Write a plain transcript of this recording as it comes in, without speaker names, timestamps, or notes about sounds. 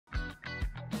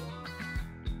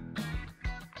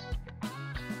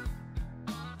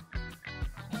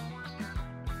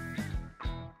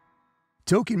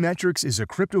Token Metrics is a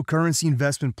cryptocurrency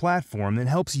investment platform that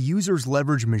helps users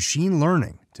leverage machine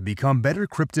learning to become better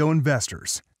crypto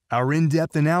investors. Our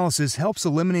in-depth analysis helps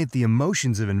eliminate the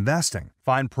emotions of investing,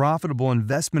 find profitable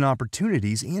investment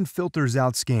opportunities, and filters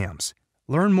out scams.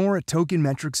 Learn more at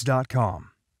tokenmetrics.com.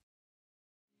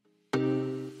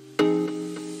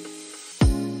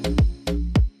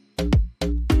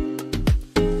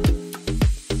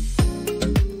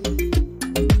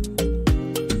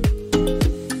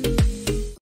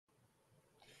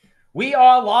 We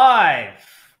are live.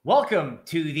 Welcome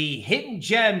to the Hidden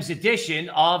Gems edition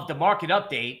of the Market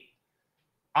Update.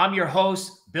 I'm your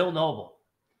host, Bill Noble.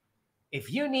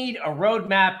 If you need a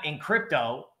roadmap in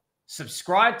crypto,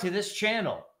 subscribe to this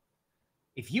channel.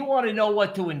 If you want to know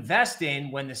what to invest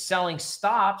in when the selling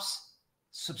stops,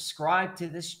 subscribe to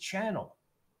this channel.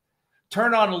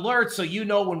 Turn on alerts so you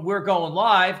know when we're going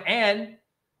live. And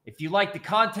if you like the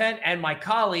content and my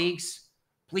colleagues,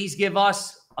 please give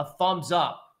us a thumbs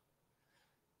up.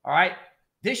 All right.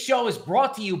 This show is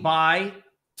brought to you by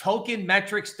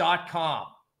tokenmetrics.com.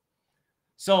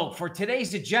 So for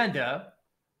today's agenda,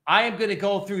 I am going to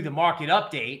go through the market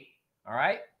update. All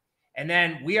right. And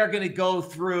then we are going to go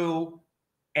through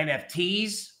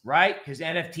NFTs, right? Because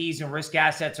NFTs and risk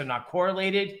assets are not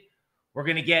correlated. We're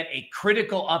going to get a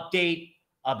critical update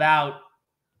about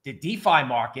the DeFi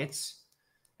markets.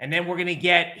 And then we're going to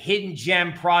get hidden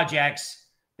gem projects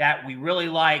that we really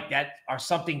like, that are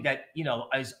something that, you know,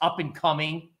 is up and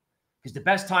coming, because the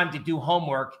best time to do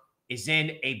homework is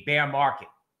in a bear market.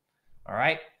 All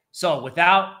right. So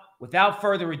without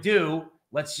further ado,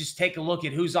 let's just take a look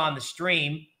at who's on the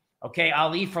stream. Okay.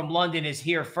 Ali from London is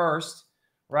here first,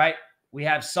 right? We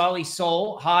have Solly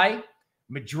Soul. Hi.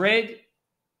 Madrid.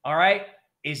 All right.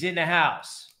 Is in the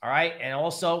house. All right. And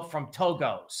also from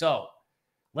Togo. So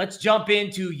let's jump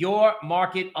into your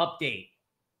market update.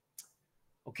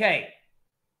 Okay,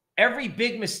 every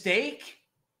big mistake,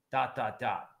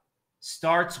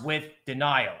 starts with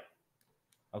denial.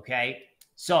 Okay,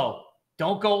 so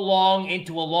don't go long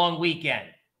into a long weekend.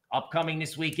 Upcoming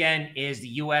this weekend is the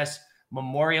U.S.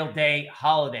 Memorial Day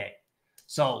holiday.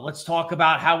 So let's talk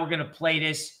about how we're going to play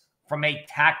this from a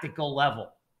tactical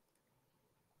level.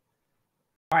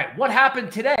 All right, what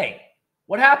happened today?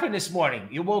 What happened this morning?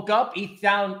 You woke up, ETH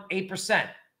down 8%.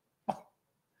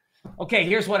 Okay,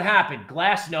 here's what happened.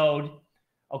 Glassnode,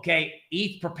 okay,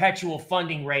 ETH perpetual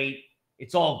funding rate,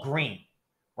 it's all green,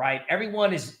 right?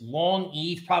 Everyone is long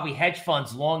ETH, probably hedge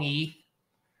funds long ETH,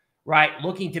 right?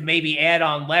 Looking to maybe add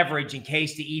on leverage in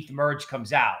case the ETH merge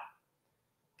comes out.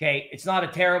 Okay, it's not a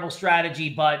terrible strategy,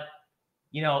 but,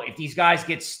 you know, if these guys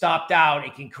get stopped out,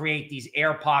 it can create these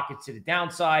air pockets to the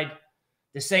downside.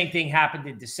 The same thing happened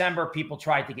in December. People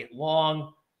tried to get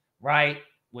long, right,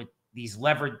 with these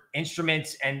levered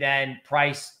instruments, and then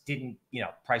price didn't, you know,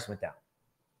 price went down.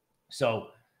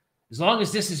 So as long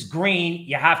as this is green,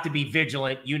 you have to be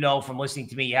vigilant. You know, from listening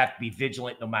to me, you have to be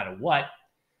vigilant no matter what.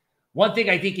 One thing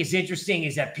I think is interesting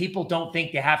is that people don't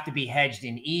think they have to be hedged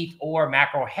in ETH, or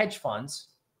macro hedge funds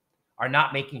are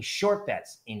not making short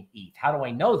bets in ETH. How do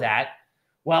I know that?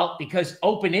 Well, because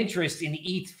open interest in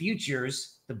ETH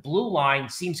futures, the blue line,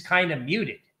 seems kind of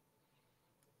muted.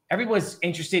 Everyone's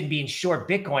interested in being short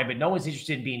Bitcoin, but no one's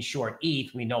interested in being short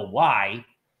ETH. We know why.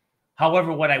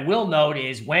 However, what I will note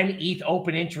is when ETH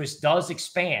open interest does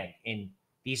expand in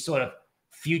these sort of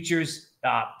futures,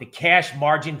 the cash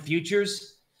margin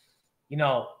futures, you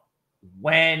know,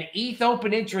 when ETH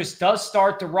open interest does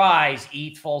start to rise,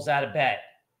 ETH falls out of bed.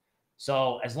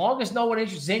 So as long as no one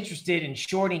is interested in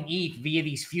shorting ETH via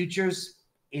these futures,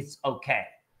 it's okay.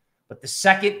 But the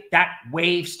second that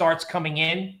wave starts coming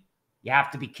in, you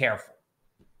have to be careful.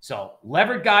 So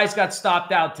levered guys got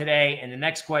stopped out today. And the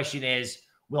next question is,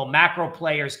 will macro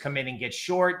players come in and get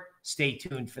short? Stay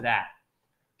tuned for that.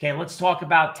 Okay, let's talk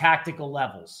about tactical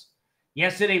levels.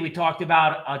 Yesterday, we talked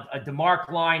about a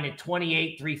DeMark line at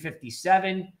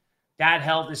 28,357. That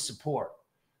held as support.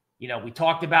 You know, we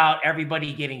talked about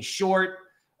everybody getting short,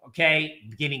 okay,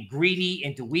 getting greedy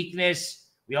into weakness.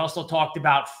 We also talked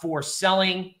about forced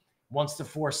selling. Once the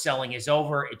forced selling is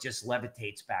over, it just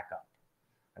levitates back up.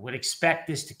 I would expect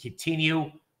this to continue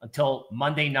until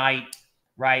Monday night,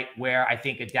 right, where I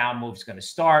think a down move is going to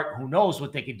start. Who knows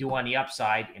what they could do on the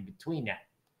upside in between that.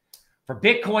 For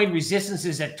Bitcoin, resistance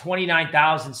is at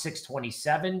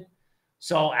 29,627.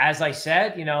 So as I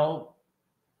said, you know,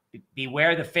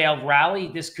 beware the failed rally.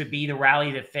 This could be the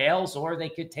rally that fails, or they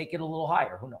could take it a little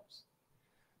higher. Who knows?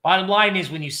 Bottom line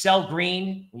is, when you sell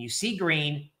green, when you see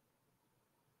green,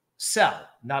 sell,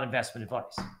 not investment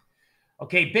advice.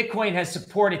 Okay, Bitcoin has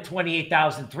support at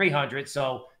 28,300.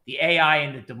 So the AI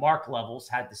and the DeMark levels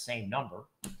had the same number.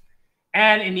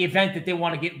 And in the event that they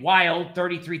want to get wild,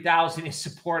 33,000 is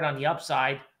support on the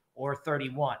upside, or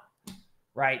 31,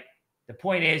 right? The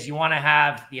point is you want to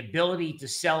have the ability to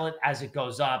sell it as it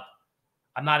goes up.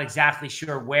 I'm not exactly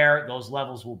sure where those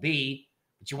levels will be,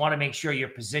 but you want to make sure your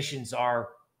positions are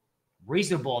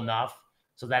reasonable enough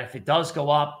so that if it does go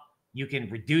up, you can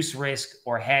reduce risk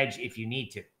or hedge if you need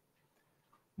to.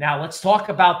 Now, let's talk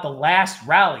about the last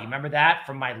rally. Remember that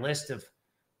from my list of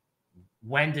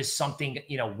when does something,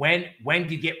 when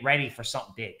do you get ready for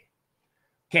something big?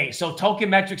 Okay, so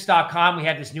tokenmetrics.com, we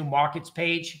have this new markets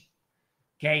page.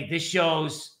 Okay, this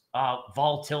shows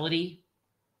volatility.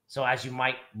 So as you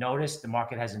might notice, the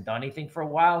market hasn't done anything for a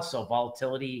while. So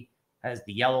volatility has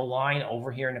the yellow line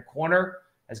over here in the corner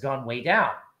has gone way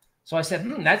down. So I said,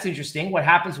 that's interesting. What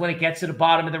happens when it gets to the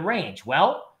bottom of the range?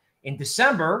 Well, in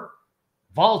December,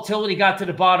 volatility got to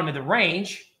the bottom of the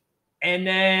range, and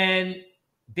then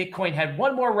Bitcoin had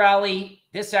one more rally,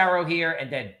 this arrow here,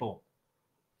 and then boom.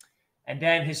 And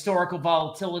then historical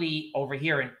volatility over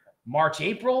here in March,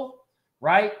 April,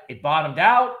 right? It bottomed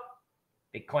out.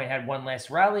 Bitcoin had one last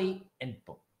rally, and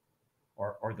boom.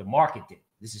 Or the market did.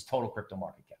 This is total crypto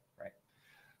market cap, right?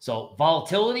 So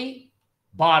volatility,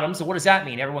 bottom. So what does that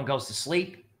mean? Everyone goes to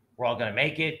sleep. We're all going to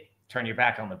make it. Turn your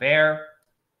back on the bear.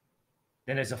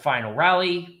 Then there's a final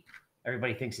rally.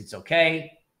 Everybody thinks it's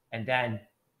okay. And then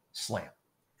slam.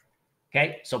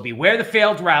 Okay, so beware the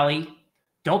failed rally.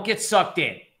 Don't get sucked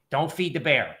in. Don't feed the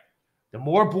bear. The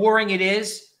more boring it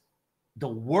is, the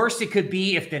worse it could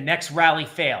be if the next rally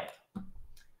failed.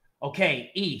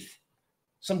 Okay, ETH.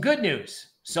 Some good news.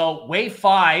 So wave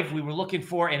 5, we were looking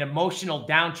for an emotional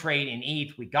downtrade in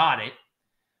ETH. We got it.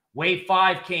 Wave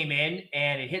 5 came in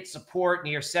and it hit support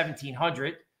near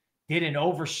 1,700, did an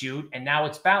overshoot, and now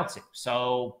it's bouncing.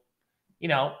 So,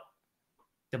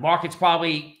 the market's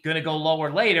probably going to go lower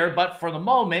later, but for the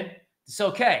moment, it's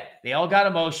okay. They all got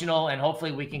emotional, and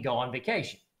hopefully we can go on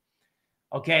vacation.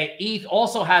 Okay, ETH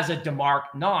also has a DeMark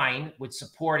 9 with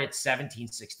support at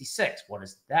 1766. What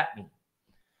does that mean?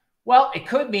 Well, it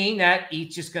could mean that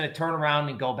ETH's just going to turn around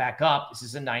and go back up. This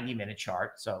is a 90-minute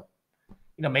chart, so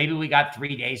maybe we got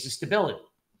 3 days of stability.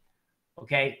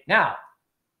 Okay, now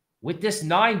with this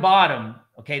 9 bottom,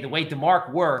 okay, the way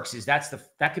DeMark works is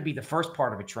that could be the first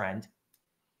part of a trend.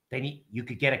 Then you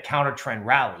could get a counter trend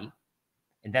rally.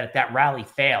 And then if that rally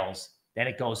fails, then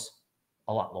it goes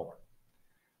a lot lower.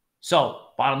 So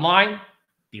bottom line,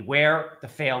 beware the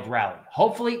failed rally.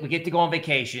 Hopefully we get to go on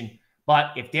vacation.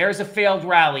 But if there's a failed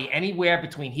rally anywhere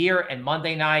between here and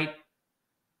Monday night,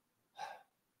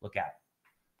 look out.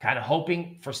 Kind of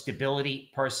hoping for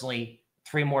stability personally,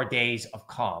 3 more days of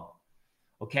calm.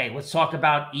 Okay, let's talk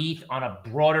about ETH on a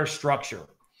broader structure.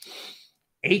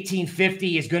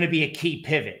 1850 is going to be a key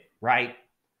pivot, right?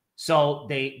 So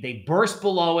they burst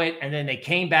below it and then they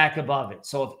came back above it.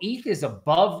 So if ETH is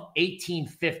above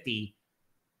 1850,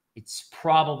 it's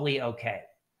probably okay.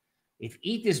 If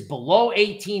ETH is below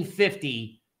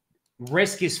 1850,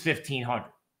 risk is 1500.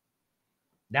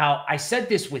 Now, I said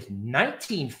this with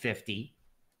 1950,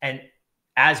 and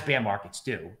as bear markets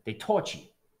do, they taught you,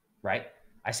 right?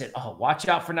 I said, oh, watch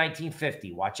out for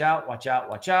 1950. Watch out, watch out,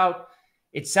 watch out.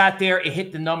 It sat there. It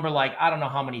hit the number like I don't know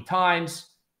how many times.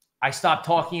 I stopped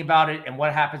talking about it. And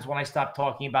what happens when I stop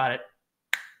talking about it?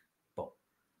 Boom.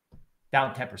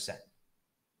 Down 10%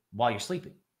 while you're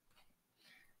sleeping.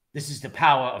 This is the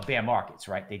power of bear markets,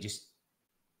 right? They just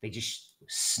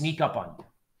sneak up on you.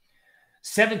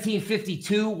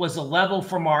 1752 was a level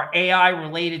from our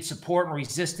AI-related support and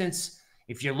resistance.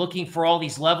 If you're looking for all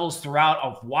these levels throughout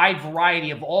a wide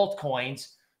variety of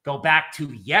altcoins, go back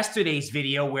to yesterday's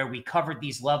video where we covered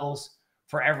these levels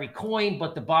for every coin.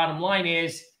 But the bottom line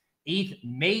is ETH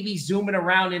may be zooming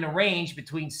around in a range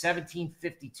between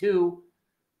 1752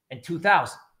 and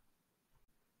 2000.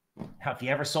 Now, if you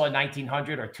ever saw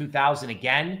 1900 or 2000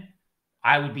 again,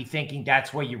 I would be thinking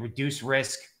that's where you reduce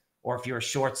risk, or if you're a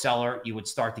short seller, you would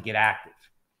start to get active.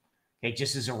 Okay,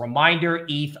 just as a reminder,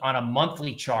 ETH on a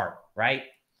monthly chart, right?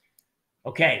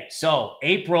 Okay, so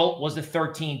April was the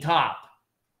 13 top.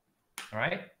 All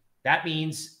right, that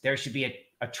means there should be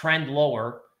a trend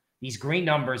lower. These green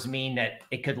numbers mean that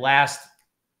it could last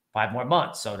 5 more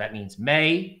months. So that means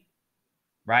May,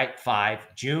 right?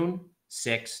 5, June,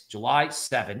 6, July,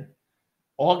 7,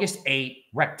 August, 8,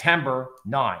 September,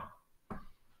 9,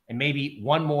 and maybe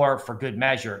one more for good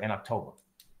measure in October.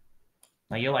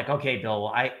 Now you're like, okay, Bill,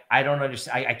 well, I don't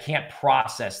understand. I can't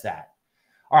process that.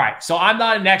 All right, so I'm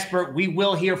not an expert. We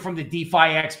will hear from the DeFi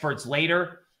experts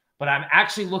later. But I'm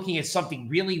actually looking at something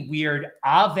really weird,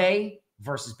 Aave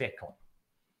versus Bitcoin,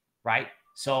 right?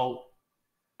 So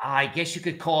I guess you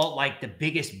could call it like the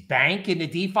biggest bank in the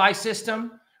DeFi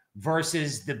system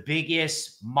versus the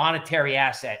biggest monetary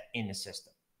asset in the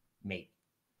system, maybe.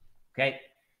 Okay.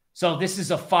 So this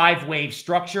is a 5-wave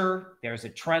structure. There's a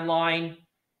trend line.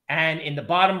 And in the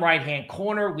bottom right-hand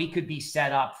corner, we could be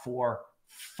set up for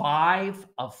 5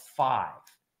 of 5.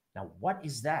 Now, what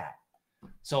is that?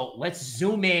 So let's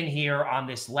zoom in here on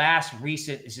this last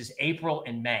recent, this is April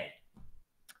and May.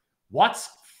 What's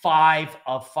 5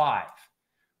 of 5?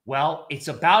 Well, it's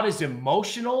about as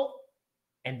emotional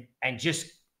and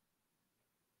just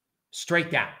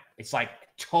straight down. It's like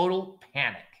total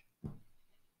panic.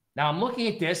 Now I'm looking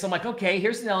at this. I'm like, okay,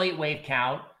 here's an Elliott wave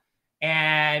count.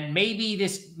 And maybe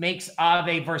this makes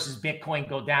Aave versus Bitcoin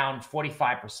go down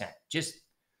 45%. Just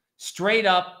straight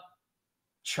up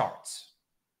charts.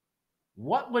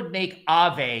 What would make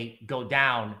Aave go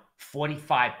down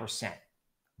 45%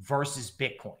 versus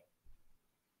Bitcoin?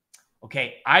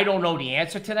 Okay, I don't know the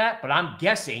answer to that, but I'm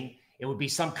guessing it would be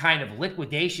some kind of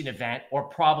liquidation event or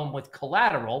problem with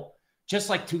collateral, just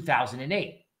like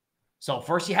 2008. So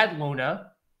first you had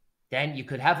Luna, then you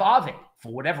could have Aave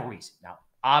for whatever reason. Now,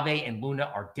 Aave and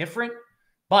Luna are different,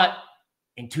 but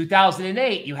in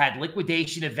 2008, you had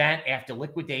liquidation event after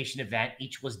liquidation event.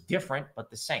 Each was different, but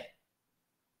the same.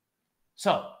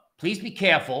 So please be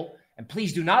careful, and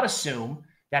please do not assume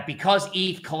that because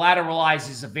ETH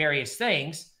collateralizes of various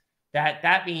things,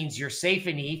 that means you're safe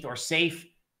in ETH or safe,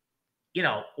 you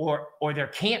know, or there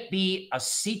can't be a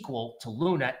sequel to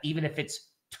Luna, even if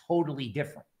it's totally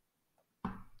different.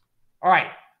 All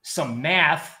right, some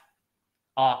math.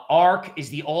 ARK is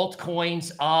the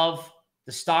altcoins of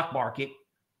the stock market.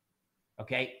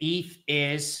 Okay, ETH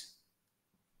is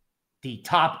the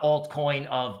top altcoin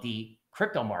of the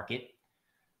crypto market.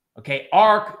 Okay,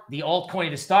 ARK, the altcoin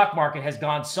of the stock market, has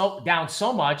gone down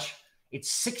so much,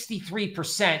 it's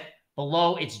 63%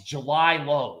 below its July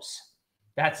lows.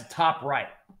 That's the top right.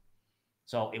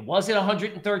 So it was at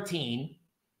 113.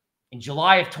 In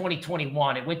July of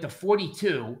 2021, it went to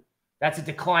 42. That's a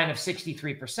decline of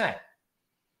 63%.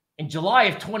 In July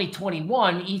of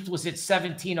 2021, ETH was at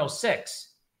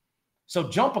 1706. So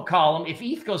jump a column. If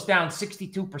ETH goes down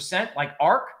 62% like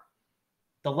ARK,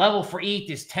 the level for ETH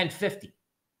is 1050.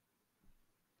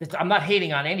 I'm not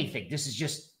hating on anything. This is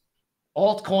just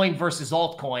altcoin versus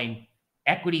altcoin,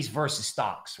 equities versus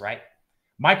stocks, right?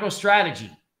 MicroStrategy,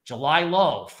 July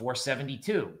low,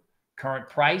 472. Current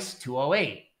price,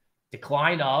 208.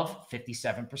 Decline of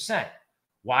 57%.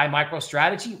 Why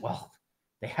MicroStrategy? Well,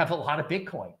 they have a lot of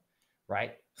Bitcoin,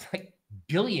 right? It's like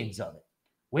billions of it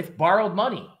with borrowed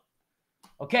money.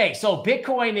 Okay, so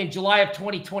Bitcoin in July of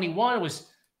 2021 was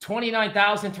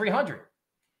 29,300.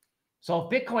 So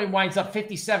if Bitcoin winds up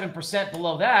 57%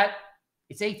 below that,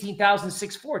 it's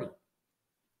 18,640.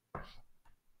 I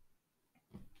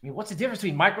mean, what's the difference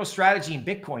between MicroStrategy and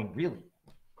Bitcoin, really?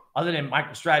 Other than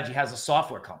MicroStrategy has a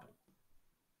software company.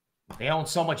 They own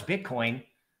so much Bitcoin,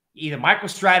 either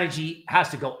MicroStrategy has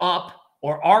to go up,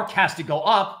 or ARK has to go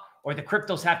up, or the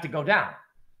cryptos have to go down.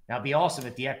 Now, it'd be awesome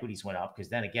if the equities went up, because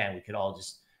then again, we could all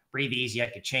just breathe easy. I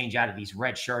could change out of these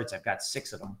red shirts. I've got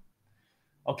 6 of them.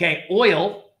 Okay,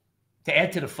 oil, to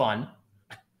add to the fun.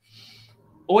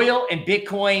 Oil and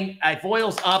Bitcoin, if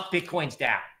oil's up, Bitcoin's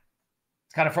down.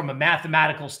 It's kind of from a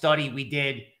mathematical study we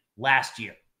did last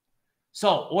year.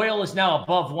 So oil is now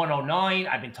above 109.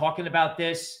 I've been talking about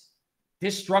this.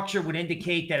 This structure would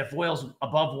indicate that if oil's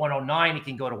above 109, it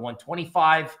can go to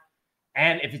 125.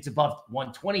 And if it's above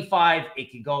 125,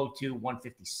 it can go to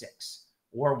 156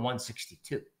 or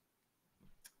 162.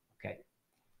 Okay.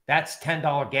 That's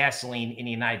 $10 gasoline in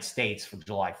the United States for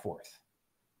July 4th.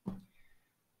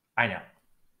 I know.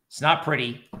 It's not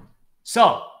pretty.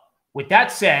 So with that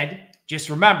said, just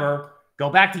remember, go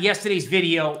back to yesterday's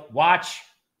video, watch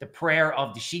the prayer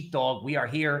of the sheepdog. We are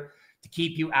here to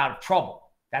keep you out of trouble.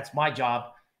 That's my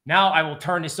job. Now I will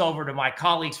turn this over to my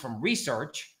colleagues from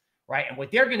research, right? And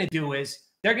what they're going to do is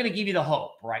they're going to give you the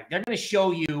hope, right? They're going to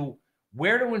show you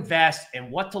where to invest and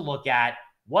what to look at,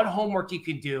 what homework you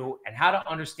can do, and how to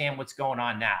understand what's going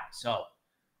on now. So,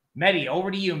 Mehdi, over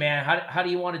to you, man. How do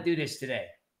you want to do this today?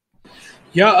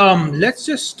 Yeah, let's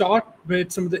just start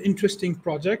with some of the interesting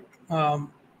project,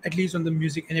 at least on the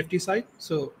music NFT side.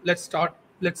 So let's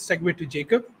segue to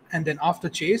Jacob, and then after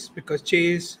Chase, because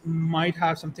Chase might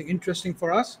have something interesting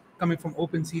for us coming from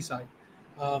OpenSea side.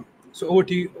 So over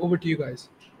to you guys.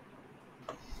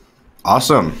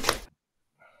 Awesome.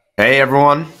 Hey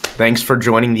everyone, thanks for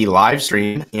joining the live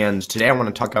stream. And today I want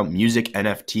to talk about music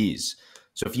NFTs.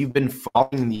 So if you've been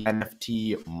following the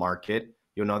NFT market,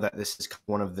 you'll know that this is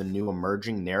one of the new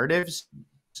emerging narratives.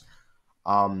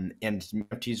 And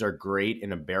NFTs are great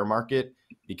in a bear market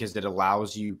because it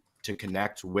allows you to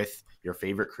connect with your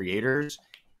favorite creators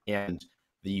and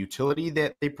the utility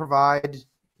that they provide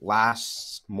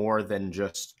lasts more than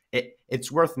just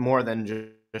it's worth more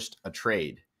than just a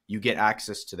trade. You get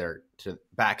access to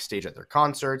backstage at their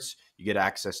concerts. You get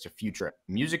access to future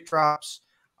music drops.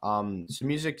 So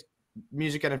music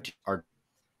NFTs are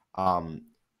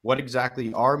what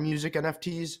exactly are music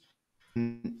NFTs?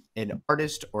 An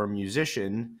artist or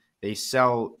musician, they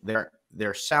sell their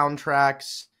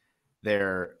soundtracks,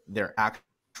 their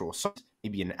actual songs,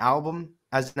 maybe an album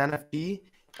as an NFT,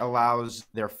 allows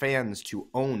their fans to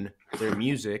own their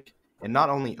music, and not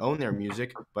only own their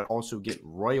music, but also get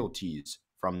royalties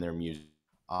from their music.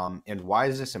 And why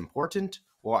is this important?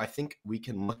 Well, I think we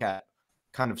can look at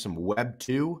kind of some Web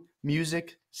 2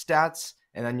 music stats,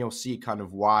 and then you'll see kind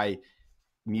of why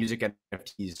music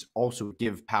NFTs also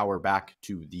give power back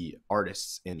to the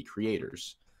artists and the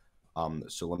creators.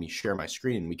 So let me share my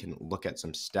screen and we can look at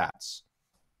some stats.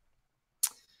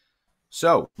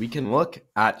 So we can look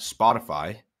at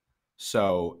Spotify.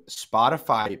 So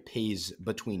Spotify pays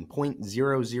between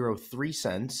 0.003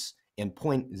 cents and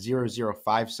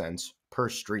 0.005 cents per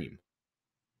stream.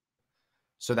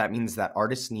 So that means that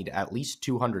artists need at least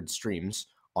 200 streams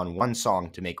on one song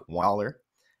to make $1.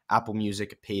 Apple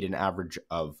Music paid an average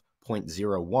of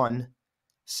 0.01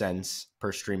 cents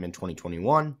per stream in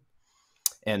 2021.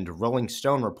 And Rolling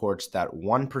Stone reports that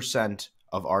 1%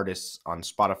 of artists on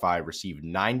Spotify receive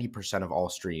 90% of all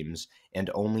streams, and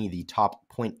only the top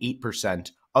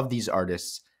 0.8% of these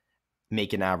artists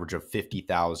make an average of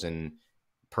 $50,000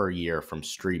 per year from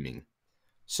streaming.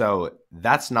 So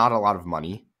that's not a lot of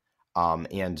money.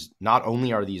 And not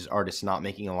only are these artists not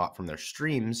making a lot from their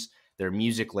streams, their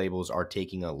music labels are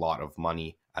taking a lot of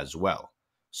money as well.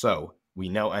 So we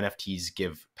know NFTs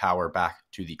give power back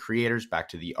to the creators, back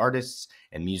to the artists,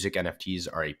 and music NFTs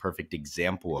are a perfect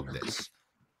example of this.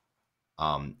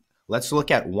 Let's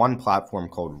look at one platform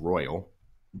called Royal.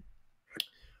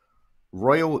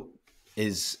 Royal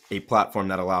is a platform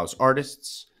that allows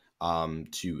artists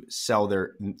to sell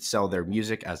their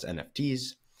music as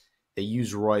NFTs. They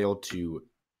use Royal to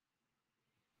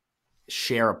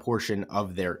share a portion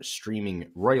of their streaming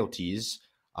royalties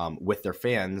with their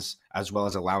fans, as well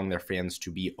as allowing their fans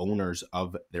to be owners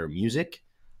of their music.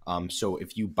 So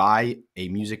if you buy a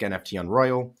music NFT on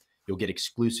Royal, you'll get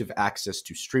exclusive access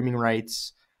to streaming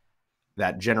rights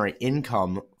that generate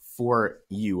income for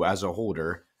you as a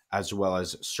holder, as well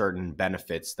as certain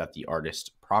benefits that the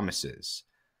artist promises.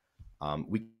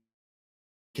 We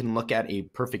can look at a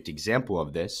perfect example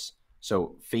of this.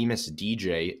 So famous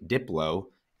DJ Diplo,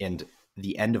 in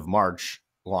the end of March,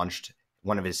 launched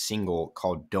one of his single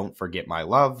called Don't Forget My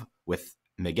Love with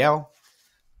Miguel.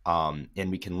 And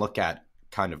we can look at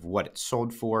kind of what it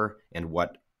sold for and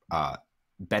what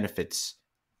benefits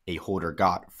a holder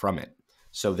got from it.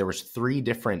 So there was 3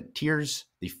 different tiers: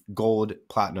 the gold,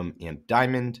 platinum, and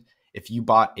diamond. If you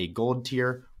bought a gold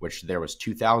tier, which there was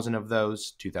 2,000 of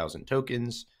those, 2,000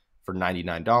 tokens for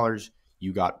 $99,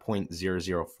 you got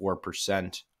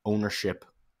 0.004% ownership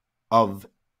of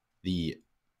the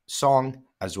song,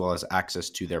 as well as access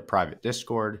to their private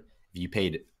Discord. If you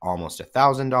paid almost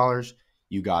 $1,000,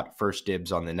 you got first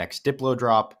dibs on the next Diplo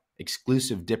drop,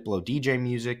 exclusive Diplo DJ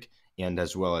music, and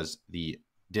as well as the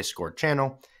Discord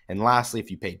channel. And lastly, if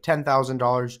you paid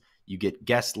 $10,000, you get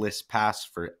guest list pass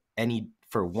for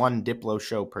one Diplo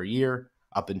show per year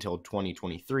up until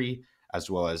 2023, as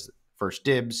well as first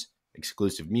dibs,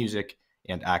 exclusive music,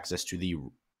 and access to the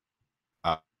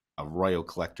Royal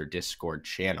Collector Discord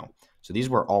channel. So these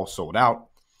were all sold out.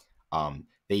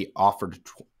 They offered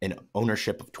an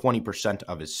ownership of 20%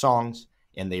 of his songs,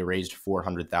 and they raised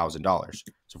 $400,000.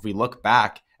 So if we look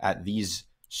back at these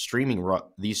streaming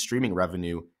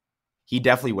revenue, he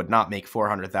definitely would not make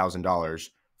 $400,000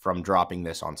 from dropping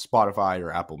this on Spotify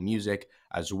or Apple Music,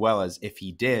 as well as if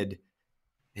he did,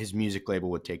 his music label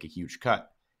would take a huge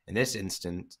cut. In this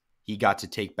instance, he got to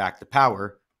take back the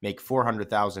power, make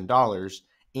 $400,000,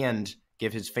 and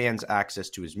give his fans access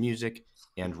to his music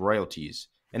and royalties.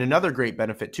 And another great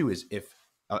benefit too is if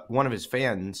one of his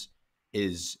fans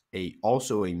is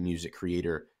also a music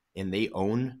creator and they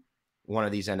own one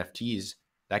of these NFTs,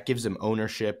 that gives them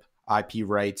ownership, IP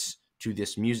rights to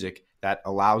this music that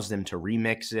allows them to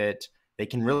remix it. They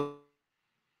can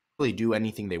really do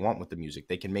anything they want with the music.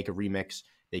 They can make a remix.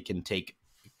 They can take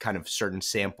kind of certain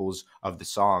samples of the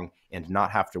song and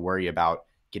not have to worry about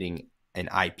getting an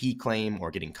IP claim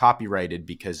or getting copyrighted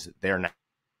because they're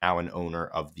now an owner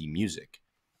of the music.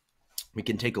 We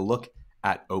can take a look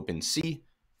at OpenSea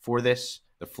for this.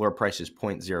 The floor price is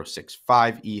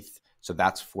 0.065 ETH. So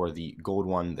that's for the gold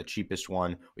one, the cheapest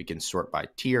one. We can sort by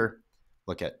tier,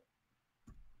 look at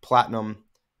platinum,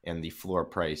 and the floor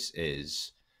price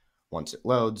is, once it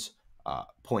loads,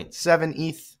 0.7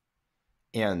 ETH,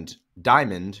 and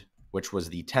Diamond, which was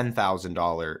the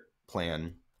 $10,000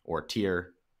 plan or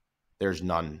tier, there's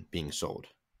none being sold.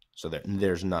 So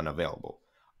there's none available.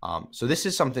 So this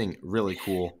is something really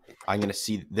cool. I'm going to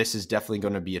see, this is definitely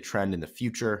going to be a trend in the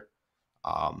future.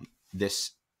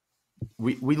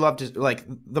 We love to, like,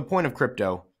 the point of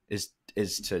crypto is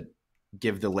to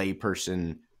give the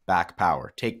layperson back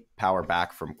power, take power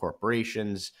back from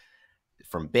corporations,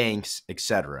 from banks,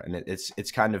 etc. And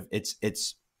it's kind of,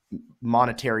 it's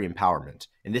monetary empowerment.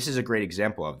 And this is a great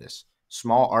example of this.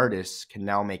 Small artists can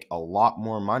now make a lot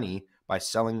more money by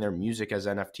selling their music as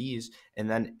NFTs, and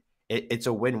then it's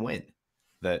a win-win.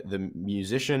 The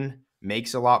musician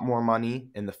makes a lot more money,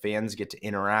 and the fans get to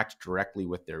interact directly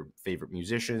with their favorite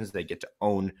musicians. They get to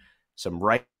own some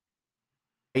rights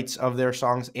of their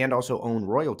songs and also own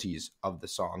royalties of the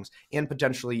songs, and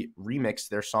potentially remix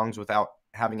their songs without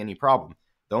having any problem.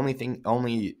 The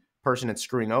only person it's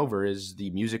screwing over is the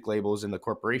music labels and the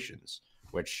corporations,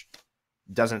 which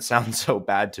doesn't sound so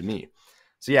bad to me.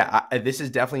 So yeah, this is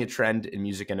definitely a trend in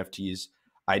music NFTs.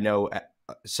 I know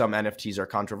some NFTs are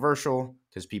controversial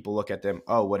because people look at them,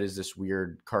 oh, what is this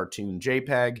weird cartoon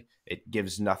JPEG? It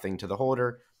gives nothing to the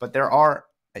holder. But there are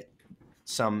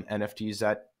some NFTs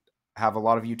that have a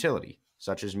lot of utility,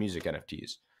 such as music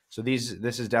NFTs. So this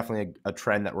is definitely a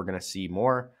trend that we're going to see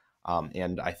more.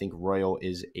 And I think Royal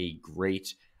is a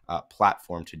great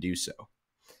platform to do so.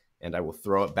 And I will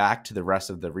throw it back to the rest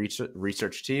of the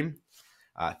research team.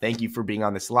 Thank you for being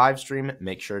on this live stream.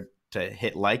 Make sure to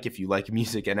hit like if you like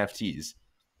music NFTs.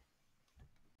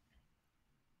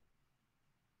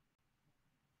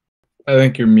 I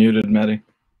think you're muted, Mehdi.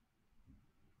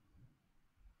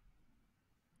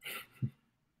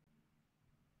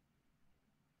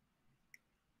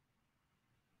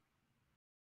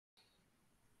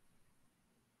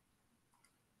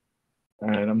 All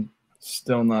right, I'm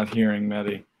still not hearing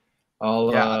Mehdi.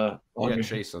 I'll get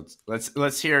Chase.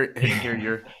 Let's hear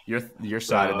your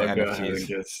side of the NFTs. Go ahead and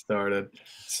get started.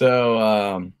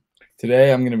 So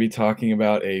today I'm going to be talking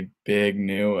about a big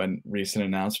new and recent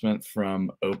announcement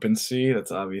from OpenSea.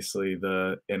 That's obviously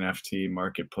the NFT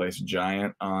marketplace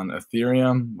giant on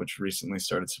Ethereum, which recently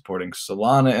started supporting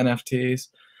Solana NFTs.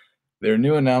 Their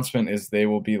new announcement is they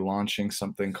will be launching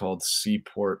something called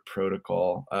Seaport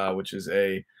Protocol, which is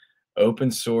a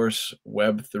open source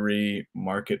Web3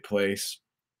 marketplace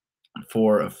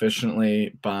for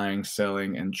efficiently buying,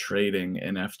 selling, and trading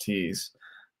NFTs.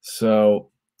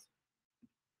 So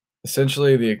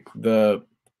essentially the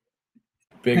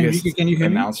biggest can you hear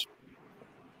announcement.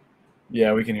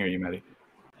 Yeah, we can hear you, Mehdi.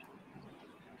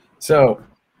 So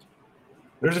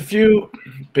there's a few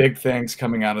big things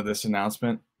coming out of this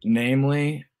announcement.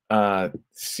 Namely,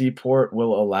 Seaport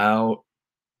will allow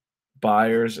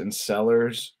buyers and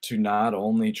sellers to not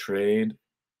only trade,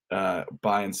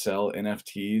 buy and sell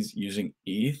NFTs using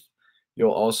ETH, you'll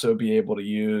also be able to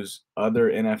use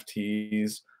other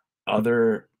NFTs,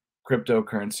 other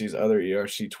cryptocurrencies, other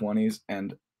ERC-20s,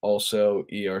 and also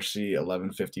ERC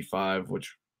 1155,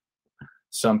 which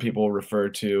some people refer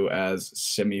to as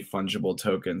semi-fungible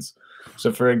tokens.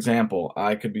 So for example,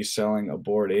 I could be selling a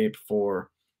Bored Ape for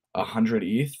 100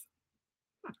 ETH,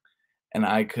 and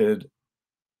I could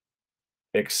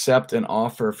accept an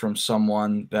offer from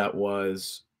someone that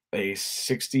was a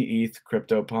 60 ETH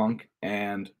CryptoPunk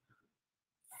and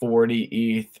 40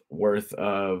 ETH worth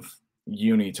of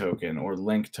Uni token or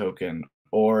Link token,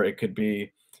 or it could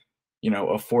be,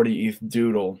 a 40 ETH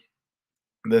Doodle,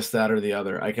 this, that, or the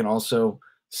other. I can also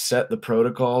set the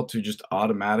protocol to just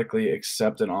automatically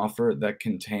accept an offer that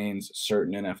contains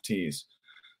certain NFTs.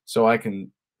 So I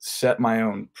can set my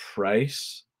own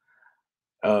price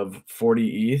of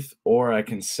 40 ETH, or I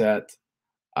can set,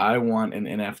 I want an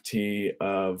NFT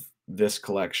of this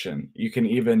collection. You can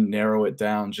even narrow it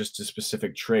down just to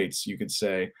specific traits. You could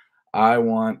say, I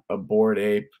want a Bored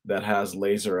Ape that has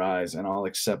laser eyes, and I'll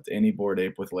accept any Bored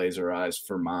Ape with laser eyes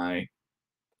for my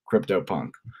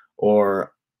CryptoPunk.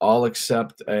 Or I'll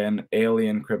accept an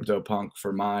alien CryptoPunk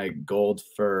for my gold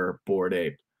fur Bored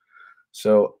Ape.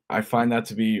 So I find that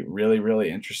to be really, really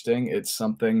interesting. It's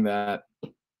something that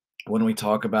when we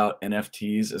talk about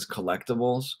NFTs as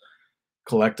collectibles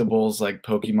like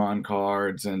Pokemon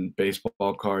cards and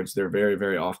baseball cards, they're very,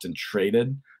 very often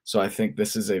traded. So I think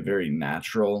this is a very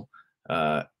natural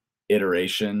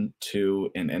iteration to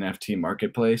an NFT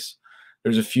marketplace.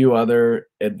 There's a few other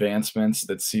advancements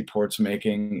that Seaport's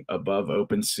making above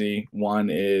OpenSea. One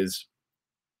is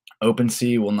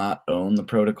OpenSea will not own the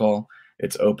protocol.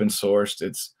 It's open sourced.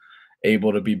 It's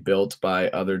able to be built by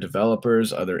other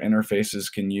developers. Other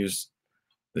interfaces can use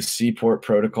the Seaport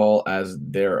protocol as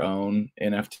their own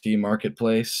NFT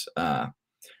marketplace.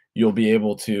 You'll be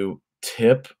able to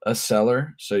tip a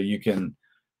seller, so you can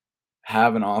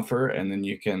have an offer and then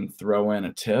you can throw in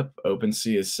a tip.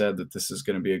 OpenSea has said that this is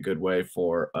going to be a good way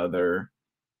for other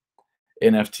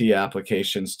NFT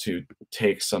applications to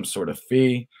take some sort of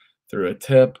fee through a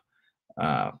tip.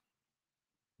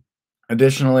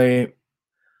 Additionally,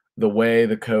 the way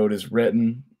the code is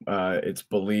written, it's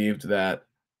believed that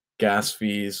gas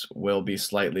fees will be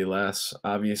slightly less.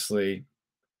 Obviously,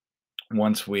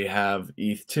 once we have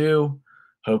ETH2,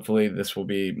 hopefully this will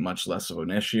be much less of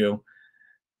an issue.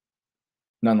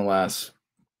 Nonetheless,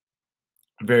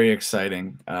 very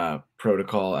exciting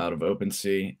protocol out of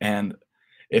OpenSea. And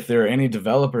if there are any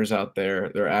developers out there,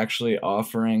 they're actually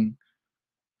offering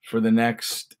for the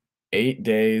next 8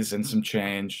 days and some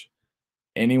change,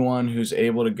 anyone who's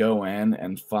able to go in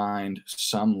and find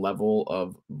some level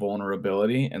of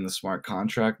vulnerability in the smart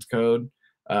contract code,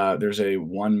 there's a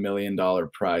 $1 million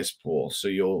prize pool. So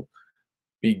you'll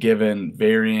be given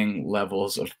varying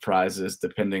levels of prizes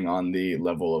depending on the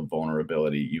level of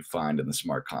vulnerability you find in the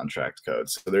smart contract code.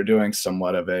 So they're doing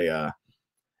somewhat of a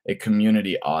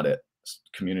community audit,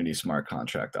 community smart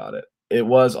contract audit. It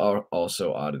was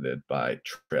also audited by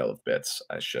Trail of Bits,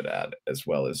 I should add, as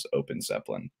well as Open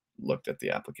Zeppelin looked at the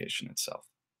application itself.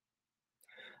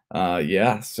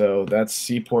 Yeah, so that's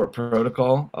Seaport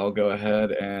Protocol. I'll go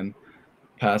ahead and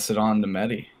pass it on to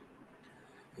Mehdi.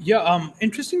 Yeah,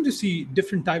 interesting to see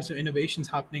different types of innovations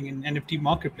happening in NFT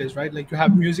marketplace, right? Like you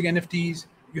have music NFTs,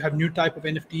 you have new type of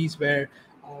NFTs where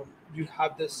you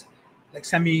have this like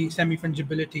semi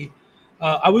fungibility.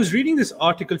 I was reading this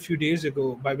article a few days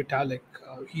ago by Vitalik.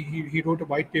 He wrote a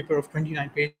white paper of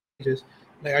 29 pages.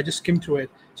 Like I just skimmed through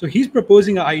it. So he's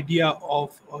proposing an idea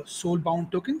of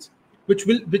soul-bound tokens,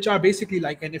 which are basically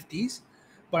like NFTs,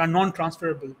 but are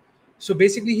non-transferable. So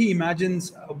basically, he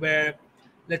imagines where,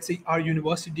 let's say, our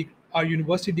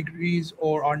university degrees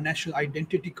or our national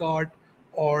identity card,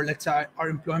 or let's say our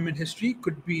employment history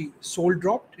could be soul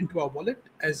dropped into our wallet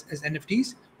as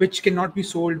NFTs, which cannot be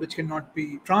sold, which cannot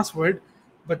be transferred,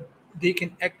 but they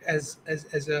can act as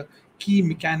a key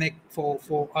mechanic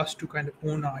for us to kind of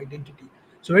own our identity.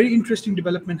 So very interesting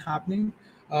development happening.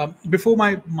 Before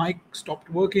my mic stopped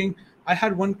working, I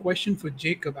had one question for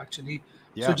Jacob actually.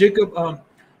 Yeah. So Jacob,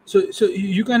 so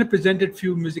you kind of presented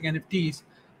few music NFTs.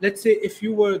 Let's say if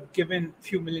you were given a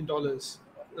few $1 million,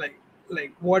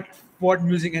 like what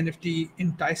music NFT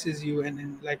entices you,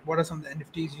 and like what are some of the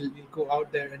NFTs you'll go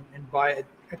out there and buy at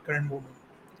current moment?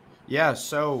 Yeah,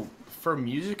 so for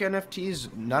music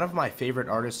NFTs, none of my favorite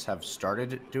artists have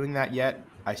started doing that yet.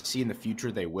 I see in the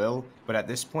future they will, but at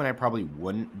this point I probably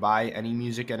wouldn't buy any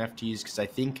music NFTs because I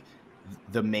think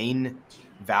the main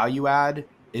value add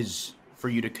is for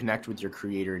you to connect with your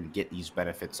creator and get these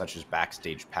benefits such as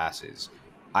backstage passes.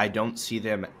 I don't see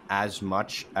them as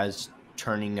much as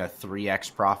turning a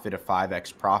 3x profit, a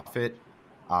 5x profit.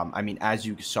 I mean, as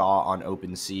you saw on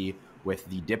OpenSea with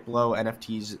the Diplo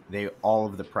NFTs, all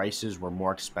of the prices were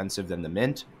more expensive than the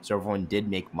mint, so everyone did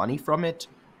make money from it.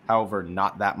 However,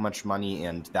 not that much money,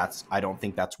 and I don't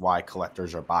think that's why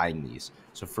collectors are buying these.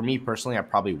 So for me personally, I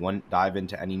probably wouldn't dive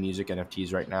into any music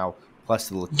NFTs right now. Plus,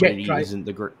 the liquidity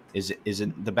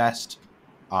isn't the best.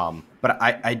 But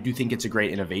I do think it's a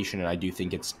great innovation, and I do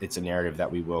think it's a narrative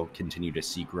that we will continue to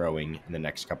see growing in the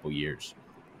next couple of years.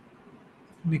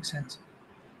 Makes sense.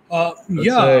 Let's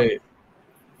say,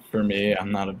 for me,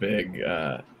 I'm not a big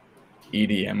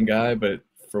EDM guy, but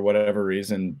for whatever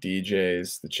reason,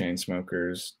 DJs, the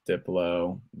Chainsmokers,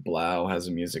 Diplo, Blau has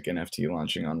a music NFT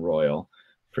launching on Royal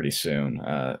pretty soon.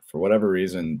 For whatever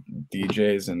reason,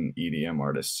 DJs and EDM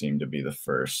artists seem to be the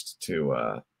first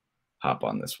to hop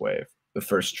on this wave, the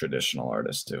first traditional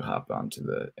artist to hop onto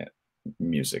the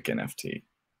music NFT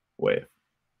wave.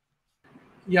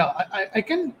 Yeah, I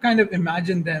can kind of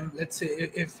imagine them. Let's say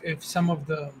if some of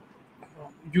the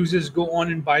users go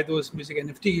on and buy those music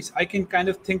NFTs, I can kind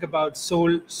of think about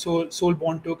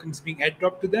soul-bound tokens being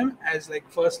airdropped to them as like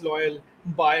first loyal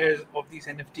buyers of these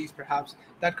NFTs. Perhaps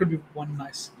that could be one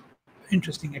nice,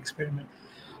 interesting experiment.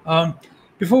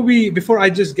 Before I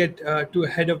just get too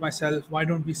ahead of myself, why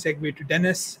don't we segue to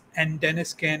Dennis, and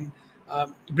Dennis can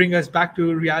bring us back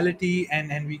to reality,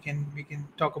 and we can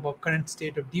talk about current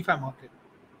state of DeFi market.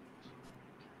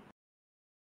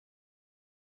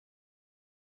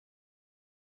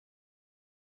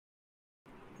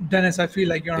 Dennis, I feel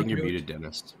like you're on mute. You're muted,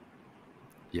 Dennis.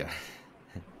 Yeah.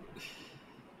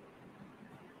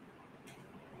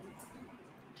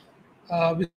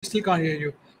 We still can't hear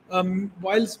you.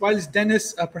 Whilst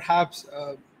Dennis perhaps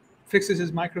fixes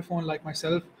his microphone like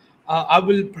myself, I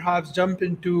will perhaps jump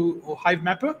into Hive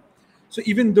Mapper. So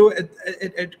even though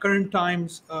at current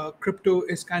times, crypto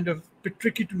is kind of a bit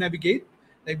tricky to navigate,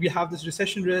 like we have this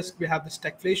recession risk, we have this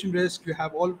stagflation risk, you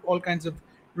have all kinds of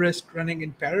risk running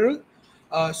in parallel.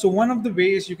 So one of the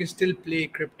ways you can still play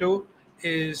crypto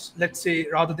is, let's say,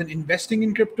 rather than investing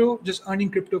in crypto, just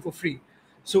earning crypto for free.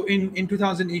 So in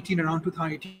 2018, around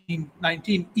 2018,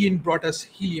 19, Ian brought us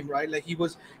Helium, right? Like he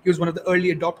was one of the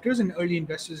early adopters and early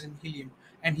investors in Helium,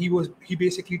 and he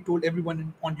basically told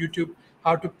everyone on YouTube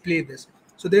how to play this.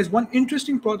 So there's one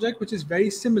interesting project which is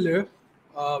very similar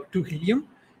to Helium.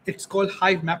 It's called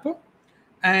Hive Mapper.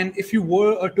 And if you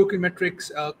were a Token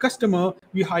Metrics customer,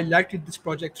 we highlighted this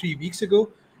project 3 weeks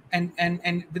ago. And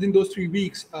within those 3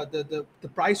 weeks, the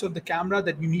price of the camera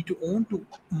that you need to own to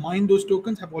mine those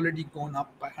tokens have already gone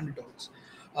up by $100.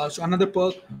 So another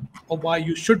perk of why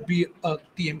you should be a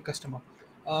TM customer.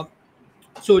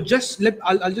 So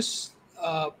I'll just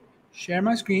share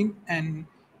my screen and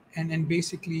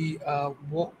basically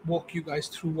walk you guys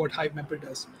through what Hive Mapper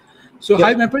does. So Yep.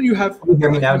 Hive Mapper, you have. Can you hear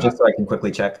me now, just so I can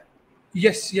quickly check?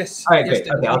 Yes. All right, yes,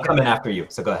 great. Okay, I'll come in after you.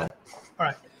 So go ahead. All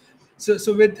right.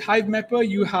 So with Hive Mapper,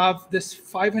 you have this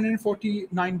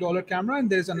 $549 camera, and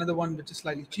there's another one which is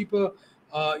slightly cheaper.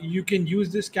 You can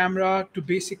use this camera to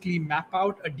basically map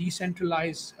out a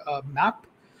decentralized map.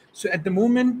 So at the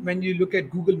moment, when you look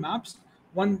at Google Maps,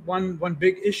 one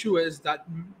big issue is that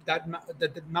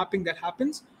the mapping that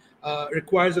happens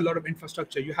requires a lot of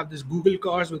infrastructure. You have this Google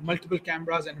cars with multiple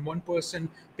cameras and one person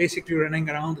basically running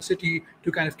around the city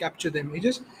to kind of capture the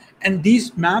images. And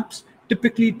these maps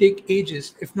typically take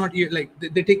ages, if not years, like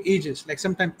they take ages, like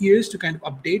sometimes years to kind of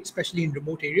update, especially in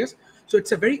remote areas. So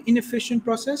it's a very inefficient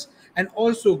process. And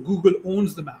also Google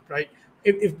owns the map, right?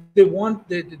 If they want,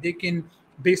 they can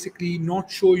basically not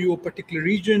show you a particular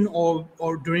region, or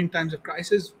during times of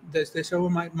crisis, the server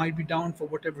might be down for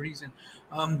whatever reason.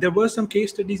 There were some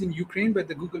case studies in Ukraine where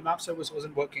the Google Map service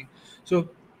wasn't working. So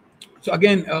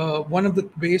again, one of the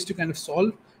ways to kind of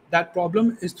solve that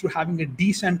problem is through having a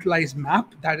decentralized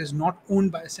map that is not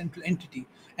owned by a central entity.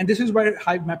 And this is where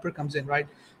Hive Mapper comes in, right?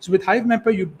 So with Hive Mapper,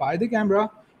 you buy the camera,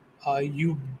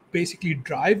 you basically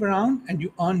drive around and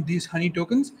you earn these honey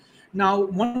tokens. Now,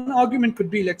 one argument could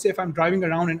be, let's say if I'm driving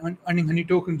around and earning honey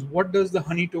tokens, what does the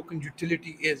honey token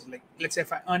utility is? Like, let's say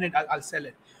if I earn it, I'll sell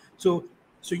it. So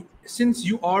since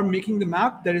you are making the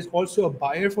map, there is also a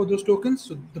buyer for those tokens.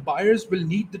 So the buyers will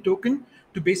need the token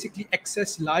to basically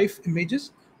access live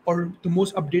images or the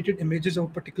most updated images of a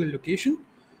particular location.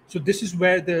 So this is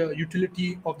where the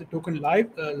utility of the token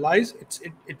lies.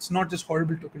 It's not just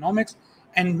horrible tokenomics.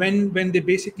 And when they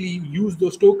basically use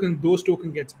those tokens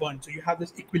gets burned. So you have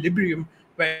this equilibrium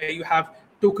where you have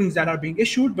tokens that are being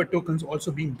issued, but tokens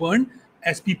also being burned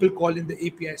as people call in the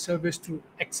API service to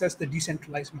access the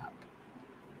decentralized map.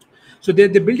 So they're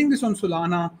building this on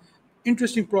Solana.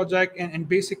 Interesting project, and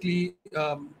basically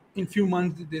in few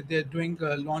months they're doing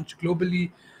a launch globally.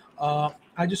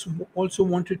 I just also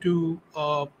wanted to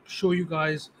show you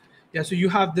guys. Yeah, so you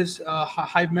have this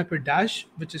Hive Mapper Dash,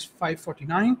 which is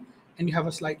 $549, and you have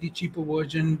a slightly cheaper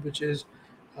version, which is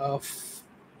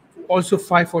also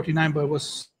 $549, but it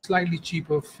was slightly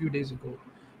cheaper a few days ago.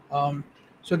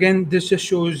 So again, this just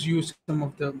shows you some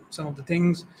of the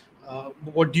things.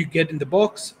 What do you get in the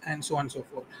box, and so on and so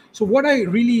forth. So what I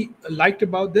really liked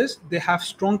about this, they have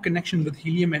strong connection with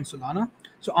Helium and Solana.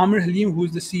 So Amr Halim, who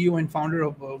is the CEO and founder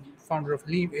of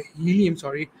Helium,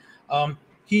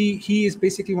 he is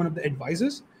basically one of the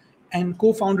advisors, and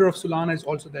co-founder of Solana is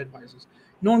also the advisors.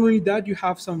 Not only that, you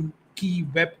have some key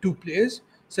Web2 players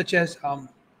such as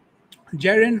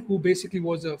Jaren, who basically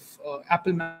was a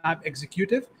Apple Map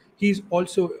executive. He's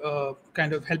also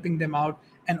kind of helping them out,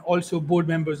 and also board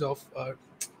members of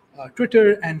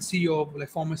Twitter and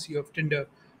former CEO of Tinder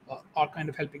are kind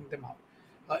of helping them out.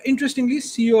 Interestingly,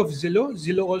 CEO of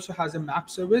Zillow also has a map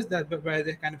service where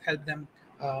they kind of help them,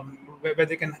 where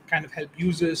they can kind of help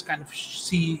users kind of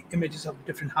see images of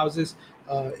different houses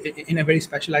in a very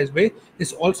specialized way.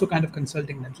 It's also kind of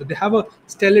consulting them. So they have a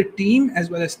stellar team as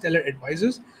well as stellar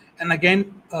advisors, and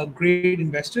again, great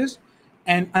investors.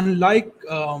 And unlike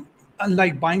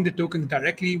buying the tokens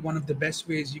directly, one of the best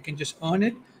ways you can just earn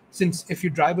it, since if you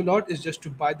drive a lot, is just to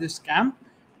buy this scam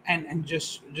and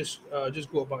just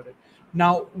go about it.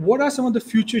 Now, what are some of the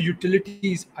future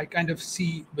utilities I kind of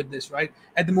see with this, right?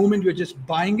 At the moment, you're just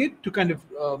buying it to kind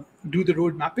of do the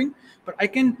road mapping, but I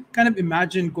can kind of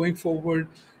imagine going forward,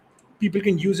 people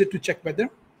can use it to check weather,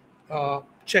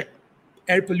 check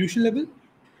air pollution level,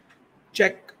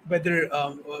 check whether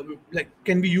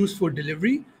can be used for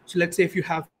delivery. So let's say if you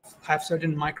have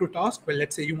certain micro tasks, where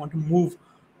let's say you want to move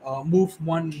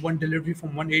one delivery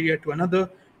from one area to another,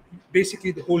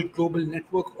 basically the whole global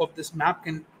network of this map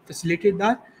can facilitate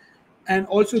that. And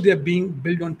also they're being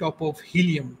built on top of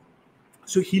Helium.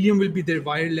 So Helium will be their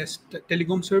wireless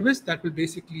telecom service that will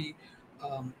basically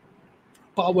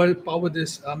power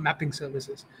this mapping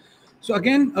services. So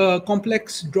again,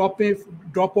 complex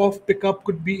drop-off pickup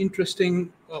could be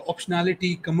interesting.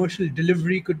 Optionality, commercial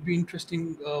delivery could be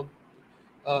interesting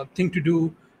thing to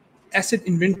do. Asset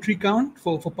inventory count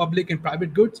for public and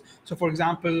private goods. So for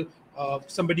example,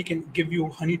 somebody can give you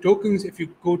honey tokens if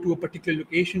you go to a particular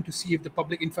location to see if the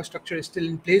public infrastructure is still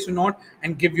in place or not,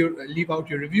 and leave out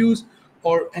your reviews.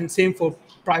 And same for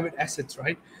private assets,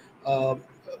 right?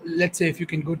 Let's say if you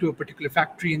can go to a particular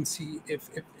factory and see if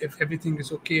everything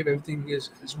is okay, if everything is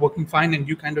working fine, and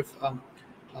you kind of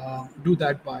do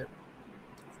that by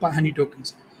honey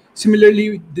tokens.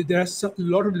 Similarly, there are a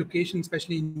lot of locations,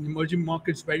 especially in emerging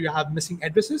markets, where you have missing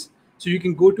addresses. So you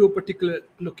can go to a particular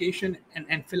location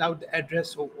and fill out the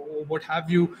address or what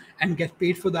have you, and get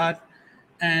paid for that.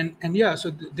 And yeah,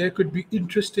 so there could be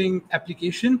interesting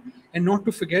application. And not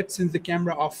to forget, since the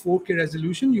camera are 4K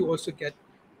resolution, you also get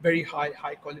very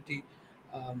high quality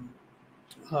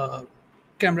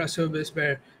camera service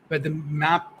where the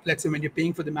map, let's say when you're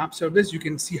paying for the map service, you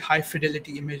can see high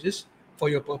fidelity images for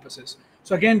your purposes.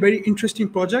 So again, very interesting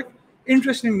project.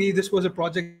 Interestingly, this was a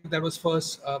project that was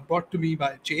first brought to me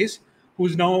by Chase,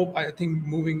 who's now, I think,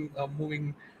 moving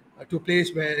to a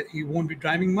place where he won't be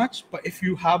driving much. But if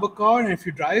you have a car and if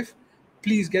you drive,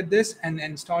 please get this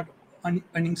and start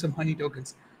earning some honey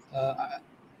tokens.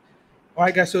 All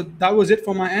right, guys. So that was it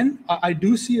for my end. I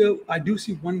do see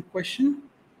one question.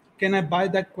 Can I buy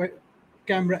that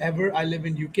camera ever? I live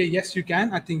in UK. Yes, you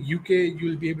can. I think UK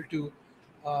you'll be able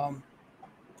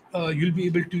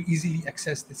to easily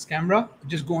access this camera.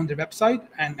 Just go on their website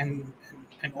and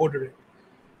order it.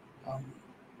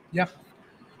 Yeah.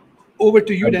 Over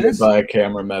to you, Dennis. Buy a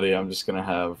camera, Mehdi. I'm just gonna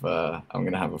have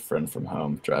a friend from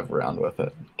home drive around with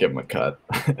it, give him a cut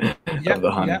of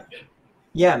the honey.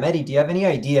 Yeah, Mehdi, do you have any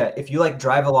idea if you like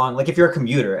drive along, like if you're a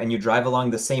commuter and you drive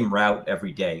along the same route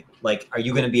every day, like are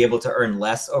you going to be able to earn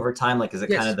less over time? Like is it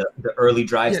kind of the early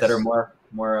drives that are more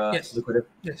lucrative?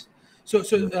 Yes. So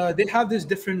they have these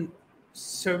different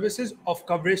services of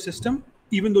coverage system,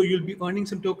 even though you'll be earning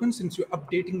some tokens since you're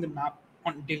updating the map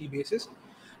on a daily basis.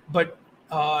 But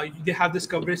they have this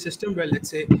coverage system where, let's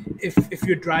say, if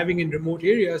you're driving in remote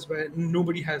areas where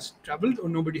nobody has traveled or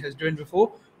nobody has driven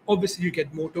before, obviously you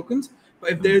get more tokens.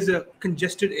 But if there's a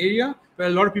congested area where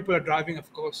a lot of people are driving,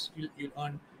 of course, you'll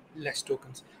earn less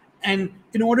tokens. And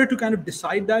in order to kind of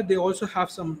decide that, they also have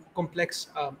some complex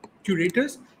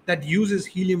curators that uses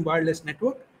Helium wireless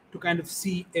network to kind of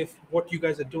see if what you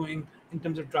guys are doing in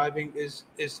terms of driving is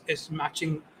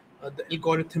matching the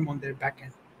algorithm on their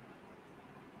backend.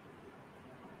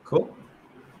 Cool.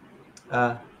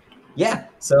 Yeah.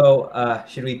 So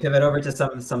should we pivot over to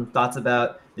some thoughts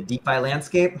about the DeFi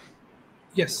landscape?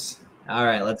 Yes. All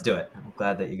right, let's do it. I'm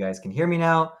glad that you guys can hear me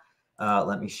now.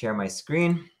 Let me share my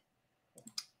screen.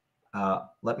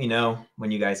 Let me know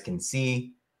when you guys can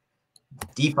see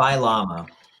DeFi Llama.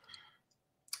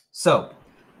 So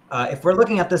if we're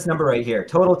looking at this number right here,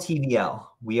 total TVL,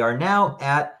 we are now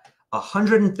at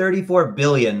 134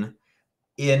 billion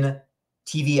in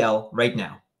TVL right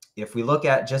now. If we look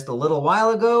at just a little while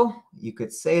ago, you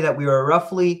could say that we were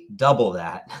roughly double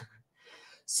that.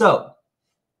 So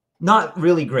not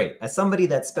really great. As somebody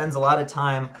that spends a lot of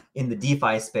time in the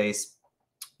DeFi space,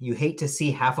 you hate to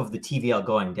see half of the TVL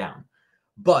going down.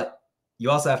 But you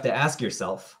also have to ask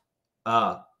yourself,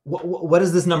 what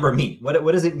does this number mean?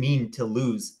 What does it mean to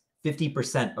lose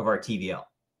 50% of our TVL?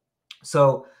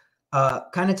 So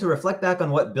kind of to reflect back on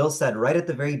what Bill said right at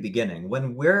the very beginning,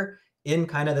 when we're in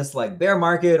kind of this like bear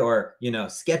market or,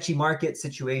 sketchy market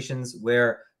situations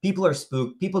where people are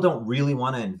spooked, people don't really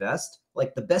want to invest,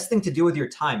 like the best thing to do with your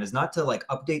time is not to like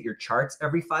update your charts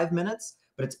every 5 minutes,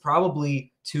 but it's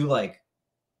probably to like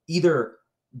either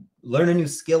learn a new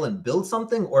skill and build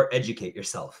something or educate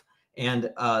yourself.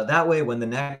 And that way, when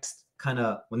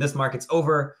when this market's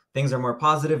over, things are more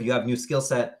positive, you have new skill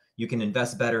set, you can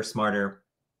invest better, smarter.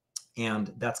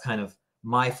 And that's kind of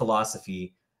my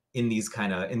philosophy in these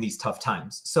tough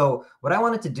times. So what I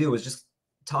wanted to do was just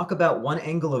talk about one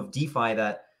angle of DeFi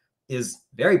that is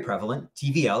very prevalent,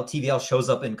 TVL. TVL shows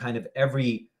up in kind of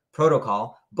every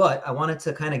protocol, but I wanted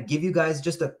to kind of give you guys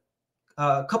just a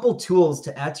couple tools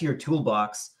to add to your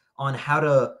toolbox on how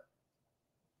to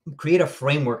create a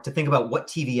framework to think about what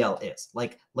TVL is,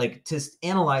 like to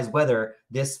analyze whether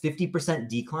this 50%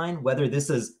 decline, whether this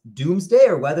is doomsday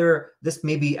or whether this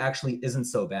maybe actually isn't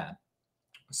so bad.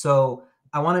 So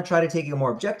I want to try to take a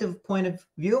more objective point of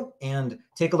view and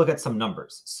take a look at some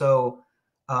numbers. So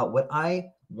what I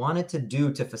wanted to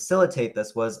do to facilitate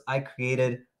this was I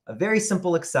created a very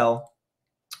simple Excel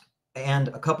and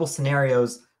a couple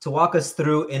scenarios to walk us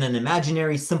through in an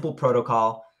imaginary simple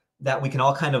protocol that we can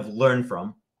all kind of learn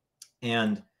from.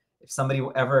 And if somebody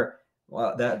ever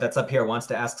that's up here wants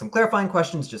to ask some clarifying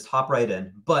questions, just hop right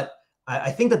in. But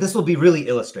I think that this will be really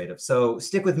illustrative. So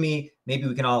stick with me. Maybe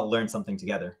we can all learn something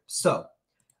together. So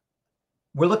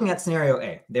we're looking at scenario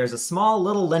A. There's a small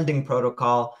little lending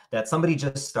protocol that somebody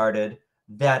just started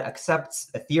that accepts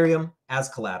Ethereum as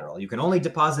collateral. You can only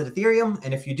deposit Ethereum.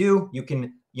 And if you do, you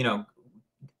can,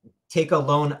 take a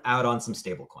loan out on some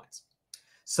stable coins.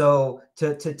 So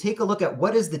to take a look at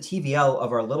what is the TVL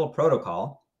of our little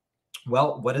protocol,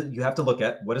 well, you have to look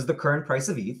at what is the current price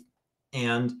of ETH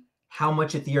and how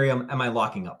much Ethereum am I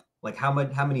locking up? Like how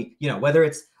many, whether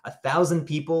it's 1,000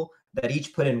 people that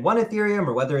each put in 1 Ethereum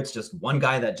or whether it's just one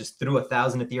guy that just threw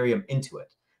 1,000 Ethereum into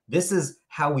it. This is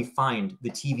how we find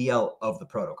the TVL of the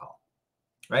protocol,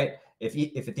 right? If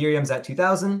Ethereum's at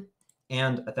 2,000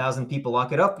 and 1,000 people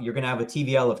lock it up, you're going to have a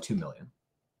TVL of 2 million.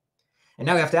 And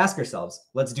now we have to ask ourselves,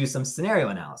 let's do some scenario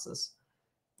analysis.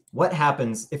 What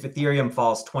happens if Ethereum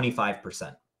falls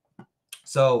 25%?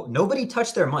 So nobody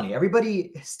touched their money.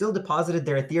 Everybody still deposited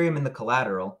their Ethereum in the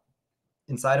collateral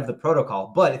inside of the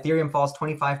protocol, but Ethereum falls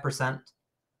 25%,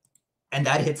 and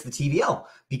that hits the TVL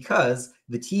because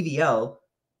the TVL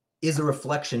is a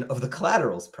reflection of the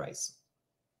collateral's price.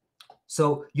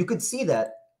 So you could see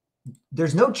that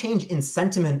there's no change in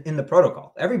sentiment in the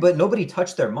protocol. Nobody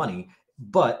touched their money,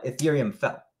 but Ethereum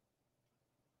fell.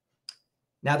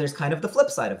 Now there's kind of the flip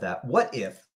side of that. What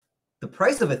if the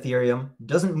price of Ethereum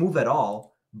doesn't move at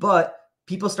all, but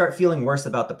people start feeling worse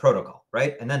about the protocol,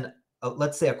 right? And then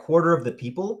let's say a quarter of the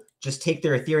people just take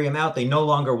their Ethereum out. They no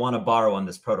longer want to borrow on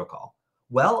this protocol.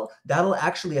 Well, that'll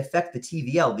actually affect the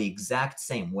TVL the exact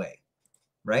same way,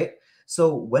 right?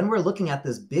 So when we're looking at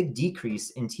this big decrease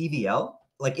in TVL,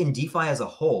 like in DeFi as a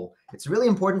whole, it's really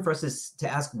important for us to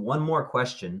ask one more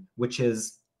question, which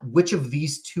is which of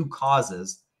these two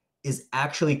causes is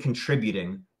actually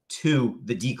contributing to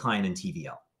the decline in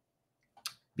TVL?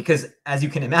 Because as you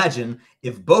can imagine,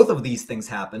 if both of these things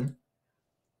happen,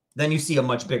 then you see a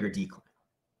much bigger decline.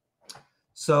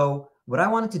 So what I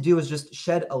wanted to do is just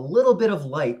shed a little bit of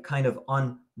light kind of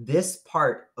on this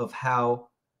part of how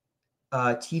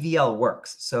TVL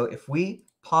works. So if we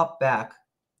pop back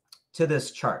to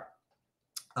this chart,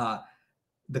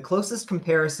 the closest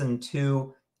comparison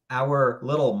to our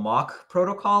little mock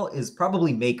protocol is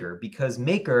probably Maker, because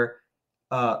Maker,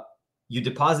 you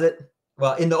deposit,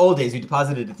 well, in the old days, you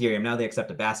deposited Ethereum. Now they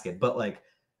accept a basket, but like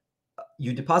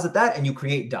you deposit that and you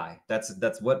create DAI.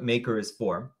 That's what Maker is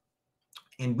for.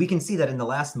 And we can see that in the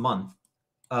last month,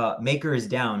 Maker is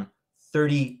down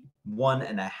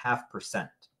 31.5%.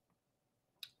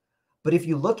 But if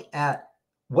you look at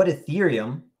what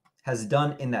Ethereum has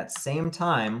done in that same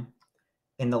time,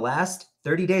 in the last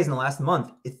 30 days, in the last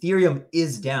month, Ethereum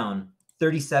is down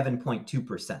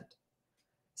 37.2%.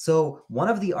 So one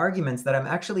of the arguments that I'm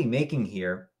actually making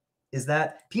here is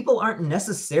that people aren't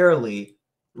necessarily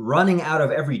running out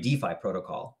of every DeFi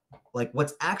protocol. Like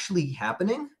what's actually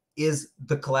happening is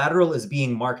the collateral is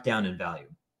being marked down in value.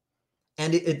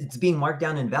 And it's being marked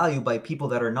down in value by people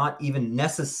that are not even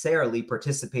necessarily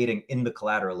participating in the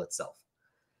collateral itself.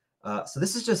 So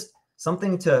this is just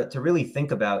something to really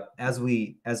think about as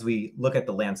we look at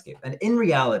the landscape. And in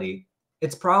reality,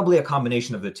 it's probably a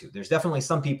combination of the two. There's definitely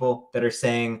some people that are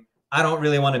saying, I don't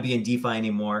really want to be in DeFi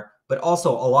anymore. But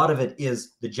also a lot of it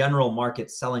is the general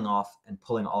market selling off and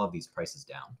pulling all of these prices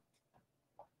down.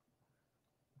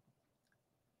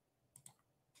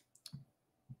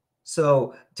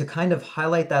 So to kind of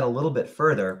highlight that a little bit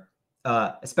further,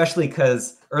 especially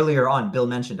because earlier on Bill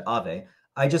mentioned Aave,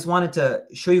 I just wanted to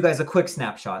show you guys a quick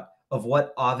snapshot of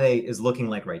what Aave is looking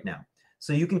like right now.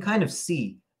 So you can kind of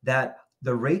see that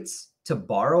the rates to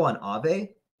borrow on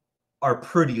Aave are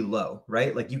pretty low,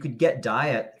 right? Like you could get DAI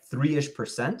at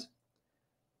 3-ish%.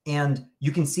 And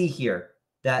you can see here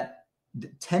that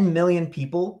 10 million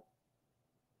people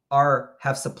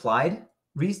have supplied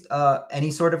any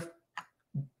sort of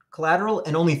collateral,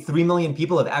 and only 3 million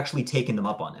people have actually taken them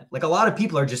up on it. Like a lot of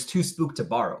people are just too spooked to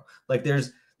borrow. Like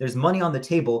there's money on the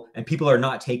table and people are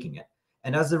not taking it.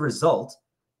 And as a result,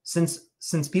 since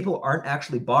people aren't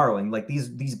actually borrowing, like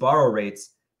these borrow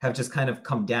rates have just kind of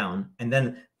come down. And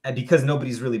then because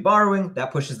nobody's really borrowing,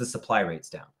 that pushes the supply rates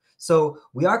down. So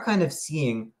we are kind of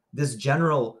seeing this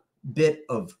general bit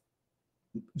of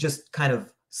just kind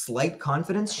of slight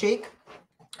confidence shake.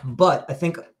 But I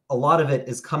think a lot of it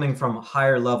is coming from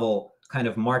higher level kind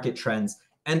of market trends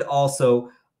and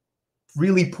also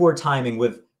really poor timing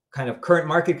with kind of current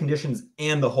market conditions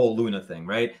and the whole Luna thing,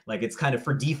 right? Like it's kind of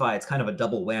for DeFi, it's kind of a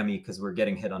double whammy because we're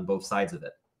getting hit on both sides of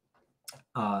it.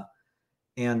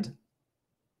 And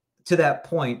to that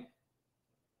point,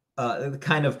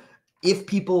 kind of if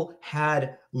people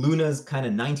had Luna's kind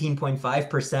of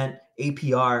 19.5%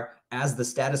 APR as the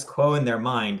status quo in their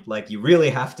mind, like you really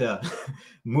have to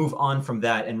move on from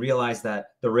that and realize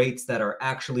that the rates that are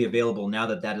actually available now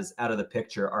that that is out of the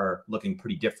picture are looking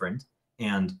pretty different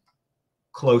and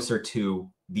closer to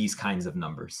these kinds of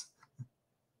numbers.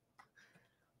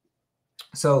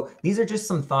 So these are just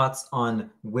some thoughts on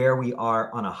where we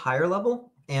are on a higher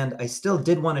level. And I still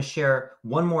did want to share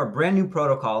one more brand new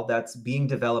protocol that's being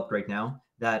developed right now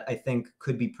that I think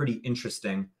could be pretty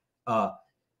interesting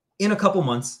in a couple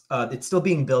months. It's still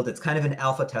being built. It's kind of in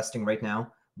alpha testing right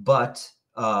now. But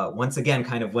once again,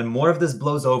 kind of when more of this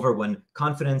blows over, when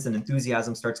confidence and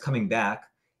enthusiasm starts coming back,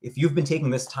 if you've been taking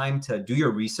this time to do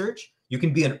your research, you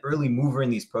can be an early mover in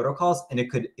these protocols, and it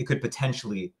could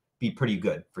potentially be pretty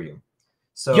good for you.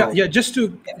 So yeah, just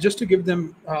to give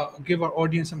them give our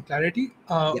audience some clarity,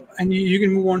 and you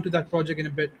can move on to that project in a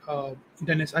bit,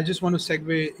 Dennis. I just want to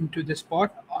segue into this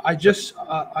part. I just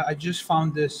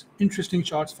found this interesting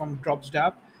charts from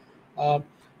DropsDApp.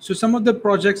 So some of the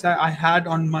projects that I had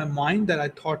on my mind that I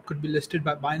thought could be listed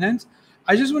by Binance,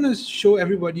 I just want to show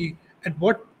everybody at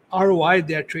what ROI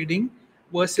they are trading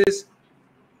versus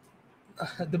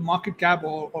the market cap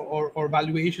or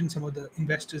valuation some of the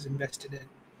investors invested in.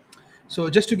 So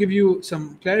just to give you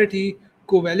some clarity,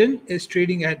 Covalent is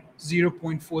trading at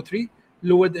 0.43,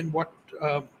 lower than what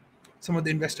some of the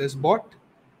investors bought.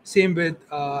 Same with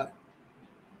one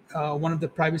of the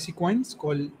privacy coins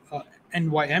called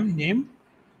NYM name.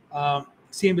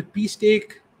 Same with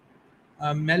P-Stake.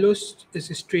 Melos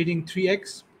is trading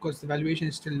 3x because the valuation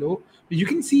is still low. But you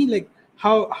can see like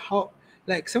how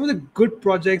like some of the good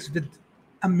projects with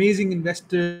amazing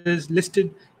investors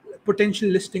listed, potential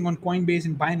listing on Coinbase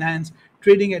and Binance,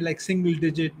 trading at like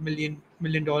single-digit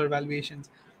million dollar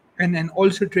valuations, and then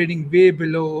also trading way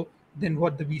below than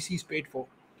what the VCs paid for.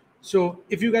 So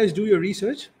if you guys do your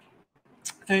research,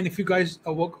 and if you guys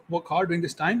work hard during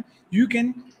this time, you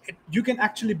can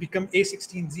actually become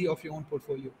A16Z of your own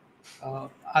portfolio.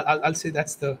 I'll say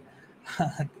that's the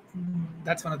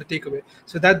that's one of the takeaway.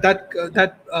 So that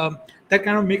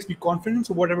kind of makes me confident.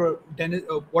 So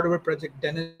whatever project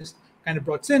Dennis kind of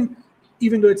brought in,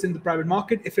 even though it's in the private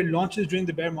market, if it launches during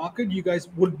the bear market, you guys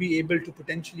would be able to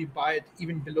potentially buy it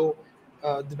even below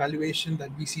the valuation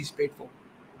that VCs paid for.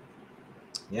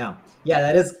 Yeah,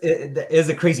 that is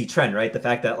a crazy trend, right? The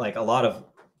fact that like a lot of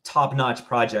top-notch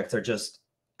projects are just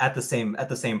at the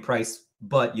same price,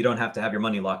 but you don't have to have your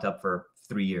money locked up for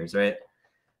 3 years, right?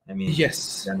 I mean,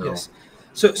 yes.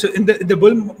 So in the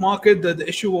bull market, the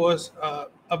issue was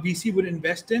a VC would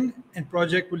invest in and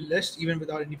project would list even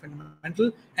without any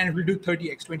fundamental, and it will do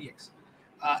 30x, 20x.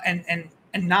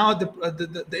 And now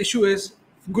the issue is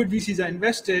good VCs are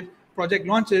invested, project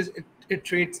launches, it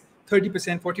trades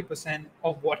 30%, 40%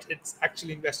 of what it's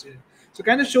actually invested in. So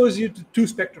kind of shows you two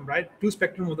spectrum, right? Two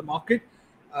spectrum of the market.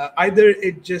 Either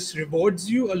it just rewards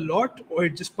you a lot, or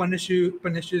it just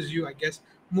punishes you, I guess,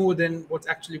 more than what's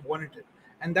actually warranted.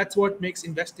 And that's what makes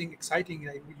investing exciting.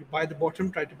 Like you buy the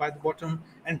bottom, try to buy the bottom,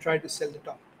 and try to sell the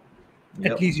top.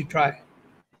 Yep. At least you try.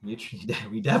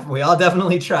 We all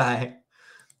definitely try.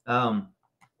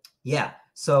 Yeah.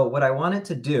 So what I wanted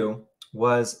to do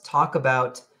was talk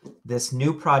about this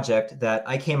new project that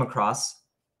I came across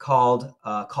called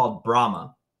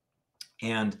Brahma,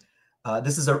 and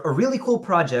this is a really cool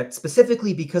project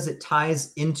specifically because it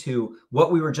ties into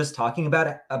what we were just talking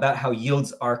about how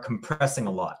yields are compressing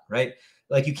a lot, right?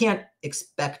 Like you can't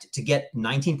expect to get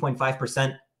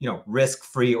 19.5%,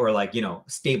 risk-free or like,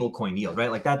 stable coin yield,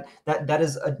 right? Like that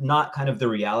is not kind of the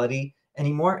reality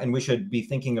anymore. And we should be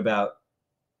thinking about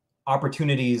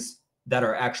opportunities that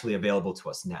are actually available to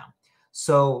us now.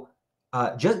 So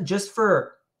I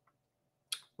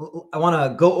want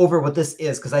to go over what this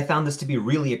is because I found this to be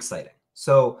really exciting.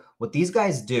 So what these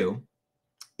guys do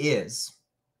is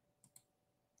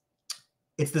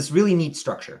it's this really neat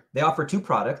structure. They offer two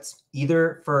products,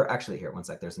 either for, actually here, one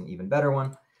sec, there's an even better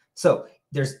one. So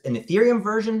there's an Ethereum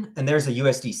version and there's a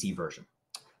USDC version.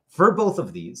 For both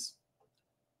of these,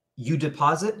 you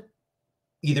deposit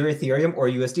either Ethereum or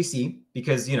USDC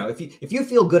because, if you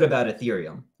feel good about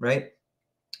Ethereum, right?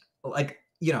 Like,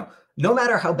 no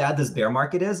matter how bad this bear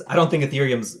market is, I don't think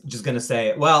Ethereum's just going to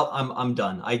say, well, I'm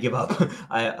done. I give up.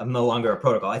 I'm no longer a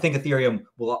protocol. I think Ethereum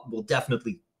will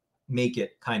definitely make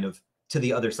it kind of to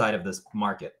the other side of this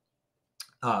market.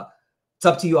 It's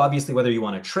up to you, obviously, whether you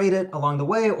want to trade it along the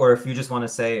way or if you just want to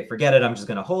say, forget it, I'm just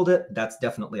going to hold it. That's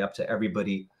definitely up to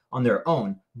everybody on their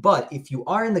own. But if you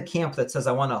are in the camp that says,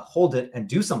 I want to hold it and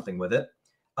do something with it,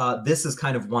 this is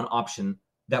kind of one option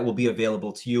that will be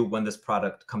available to you when this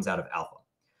product comes out of alpha.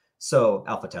 So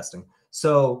alpha testing.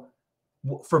 So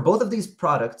for both of these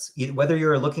products, whether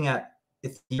you're looking at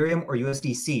Ethereum or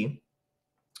USDC,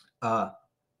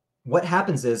 what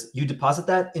happens is you deposit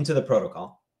that into the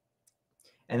protocol.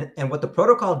 And what the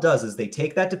protocol does is they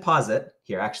take that deposit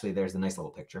here. Actually, there's a nice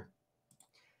little picture.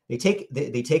 They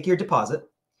take your deposit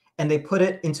and they put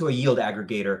it into a yield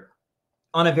aggregator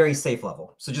on a very safe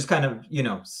level. So just kind of,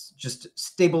 just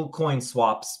stable coin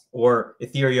swaps or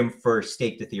Ethereum for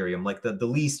staked Ethereum, like the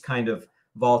least kind of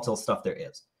volatile stuff there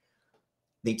is.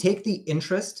 They take the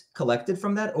interest collected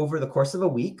from that over the course of a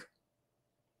week,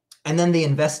 and then they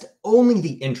invest only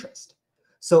the interest.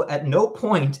 So at no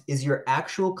point is your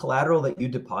actual collateral that you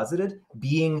deposited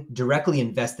being directly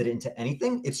invested into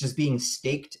anything. It's just being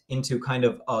staked into kind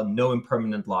of a no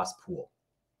impermanent loss pool.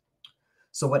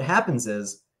 So what happens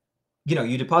is,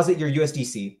 you deposit your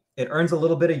USDC, it earns a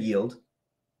little bit of yield.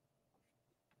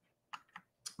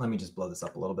 Let me just blow this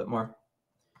up a little bit more.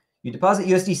 You deposit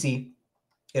USDC,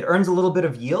 it earns a little bit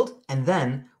of yield, and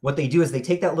then what they do is they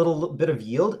take that little bit of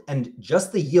yield and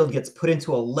just the yield gets put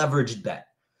into a leveraged bet.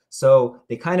 So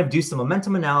they kind of do some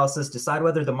momentum analysis, decide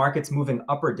whether the market's moving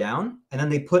up or down, and then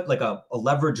they put like a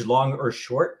leverage long or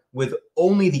short with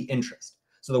only the interest.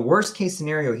 So the worst case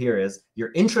scenario here is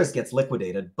your interest gets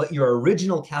liquidated, but your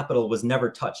original capital was never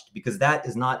touched because that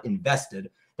is not invested.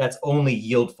 That's only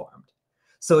yield farmed.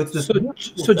 So it's this.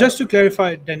 So just to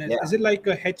clarify, Dennis, Yeah. Is it like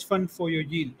a hedge fund for your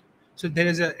yield? So there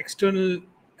is an external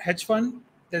hedge fund.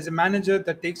 There's a manager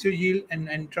that takes your yield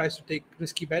and tries to take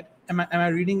risky bet. Am I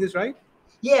reading this right?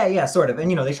 Yeah, sort of.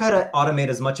 And, they try to automate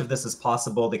as much of this as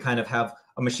possible. They kind of have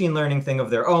a machine learning thing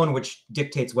of their own, which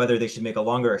dictates whether they should make a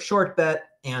long or a short bet.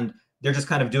 And they're just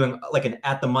kind of doing like an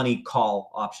at the money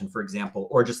call option, for example,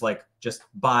 or just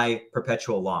buy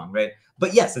perpetual long, right?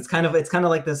 But yes, it's kind of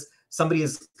like this. Somebody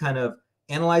is kind of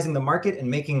analyzing the market and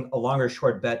making a long or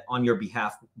short bet on your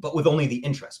behalf, but with only the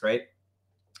interest, right?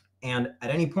 And at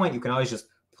any point, you can always just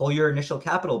pull your initial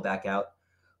capital back out.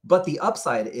 But the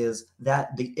upside is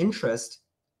that the interest,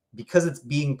 because it's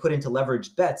being put into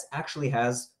leveraged bets, actually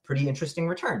has pretty interesting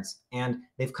returns. And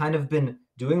they've kind of been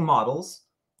doing models,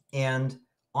 and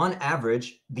on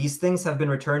average, these things have been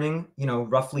returning,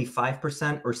 roughly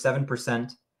 5% or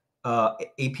 7%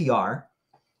 APR.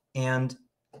 And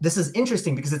this is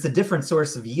interesting because it's a different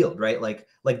source of yield, right?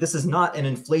 Like this is not an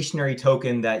inflationary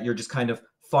token that you're just kind of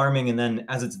farming and then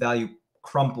as its value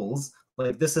crumples.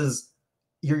 Like this is,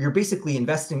 you're basically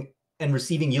investing and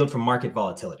receiving yield from market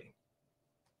volatility.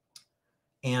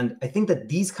 And I think that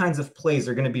these kinds of plays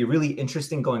are going to be really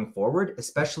interesting going forward,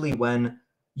 especially when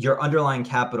your underlying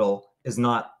capital is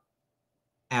not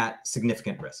at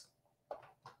significant risk.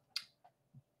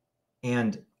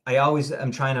 And I always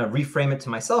am trying to reframe it to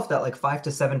myself that like 5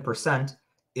 to 7%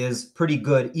 is pretty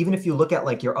good, even if you look at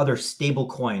like your other stable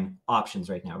coin options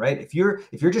right now, right? If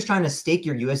you're just trying to stake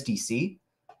your USDC,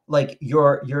 like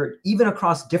you're even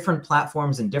across different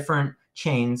platforms and different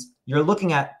chains, you're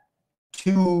looking at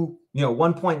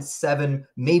 1.7,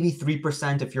 maybe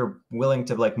 3% if you're willing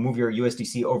to like move your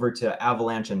USDC over to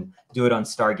Avalanche and do it on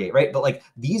Stargate, right? But like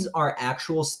these are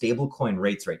actual stable coin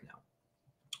rates right now.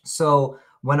 So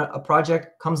when a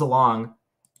project comes along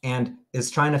and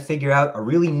is trying to figure out a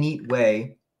really neat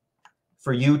way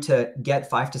for you to get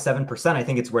 5 to 7%, I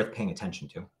think it's worth paying attention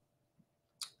to.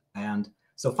 And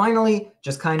so finally,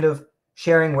 just kind of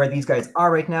sharing where these guys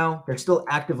are right now. They're still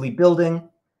actively building,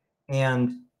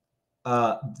 and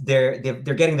they're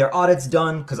getting their audits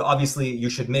done, because obviously you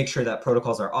should make sure that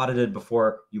protocols are audited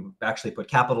before you actually put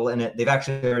capital in it. They've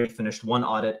actually already finished one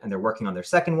audit and they're working on their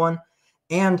second one.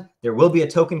 And there will be a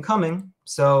token coming.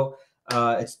 So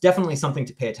it's definitely something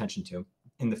to pay attention to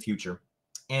in the future.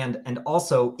 And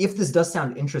also, if this does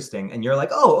sound interesting and you're like,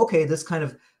 oh, okay, this kind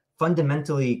of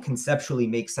fundamentally, conceptually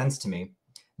makes sense to me,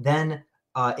 then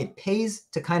it pays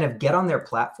to kind of get on their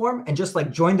platform and just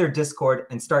like join their Discord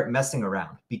and start messing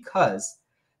around, because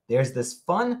there's this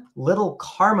fun little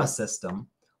karma system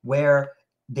where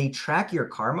they track your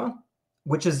karma,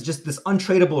 which is just this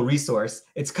untradeable resource.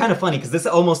 It's kind of funny because this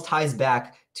almost ties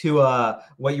back to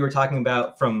what you were talking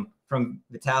about from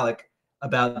Vitalik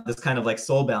about this kind of like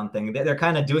soulbound thing. They're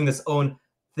kind of doing this own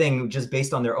thing just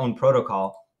based on their own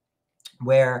protocol,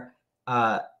 where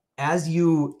as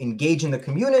you engage in the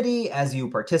community, as you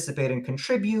participate and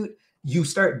contribute, you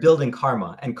start building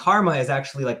karma. And karma is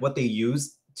actually like what they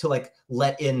use to like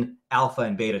let in alpha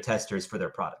and beta testers for their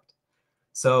product.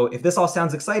 So if this all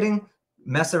sounds exciting,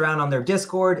 mess around on their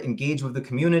Discord, engage with the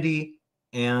community,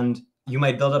 and you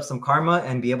might build up some karma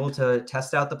and be able to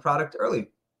test out the product early.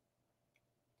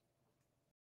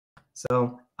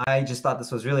 So I just thought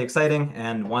this was really exciting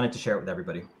and wanted to share it with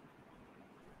everybody.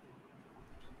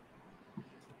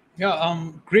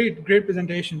 Yeah, great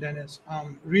presentation, Dennis.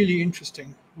 Really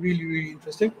interesting, really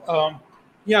interesting.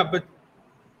 Yeah, but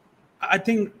I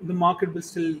think the market will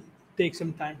still take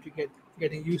some time to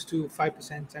getting used to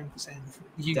 5%, 7%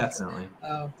 yields. Definitely,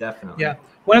 definitely. Yeah,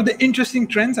 one of the interesting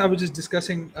trends I was just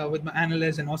discussing with my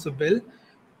analyst and also Bill,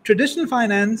 traditional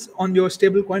finance on your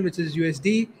stable coin, which is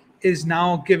USD, is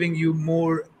now giving you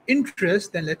more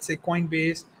interest than, let's say,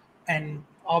 Coinbase and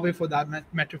Aave for that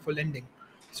matter for lending.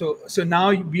 So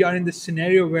now we are in this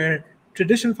scenario where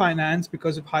traditional finance,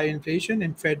 because of high inflation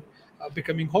and Fed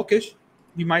becoming hawkish,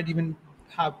 we might even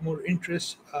have more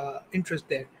interest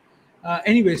there.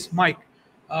 Anyways, Mike,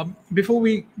 before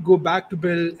we go back to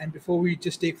Bill and before we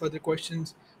just take further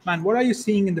questions, man, what are you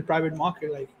seeing in the private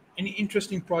market? Like any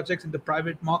interesting projects in the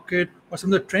private market or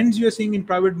some of the trends you're seeing in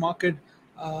private market?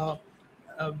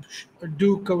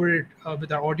 Do cover it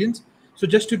with our audience. So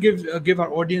just to give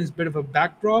our audience a bit of a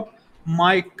backdrop,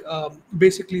 Mike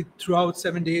basically throughout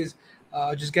 7 days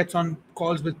just gets on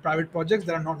calls with private projects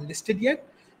that are not listed yet.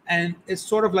 And it's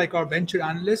sort of like our venture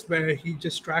analyst where he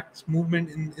just tracks movement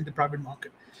in the private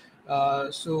market.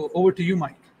 So over to you,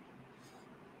 Mike.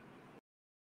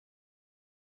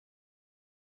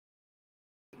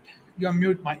 You're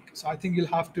mute, Mike. So I think you'll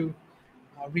have to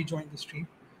rejoin the stream.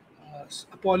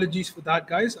 Apologies for that,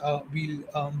 guys.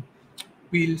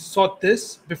 We'll sort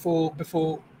this before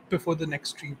the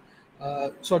next stream.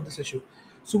 Sort this issue.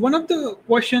 So one of the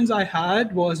questions I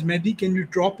had was, Mehdi, can you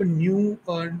drop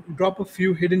a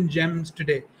few hidden gems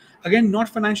today? Again, not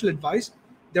financial advice.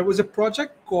 There was a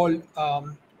project called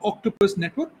Octopus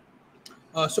Network.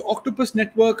 So Octopus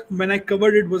Network, when I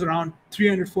covered it, was around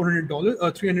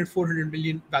 $400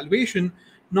 million valuation.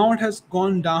 Now it has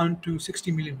gone down to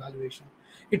 60 million valuation.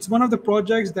 It's one of the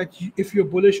projects that if you're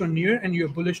bullish on Near and you're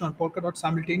bullish on Polkadot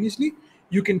simultaneously,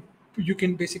 you can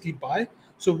basically buy.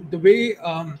 So the way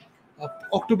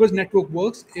Octopus Network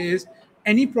works is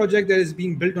any project that is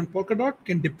being built on Polkadot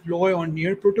can deploy on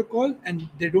Near protocol, and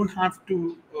they don't have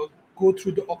to go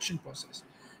through the auction process.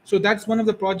 So that's one of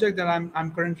the projects that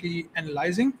I'm currently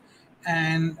analyzing,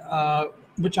 and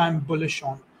which I'm bullish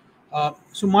on.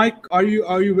 So Mike, are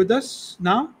you with us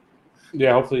now?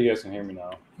 Yeah, hopefully you guys can hear me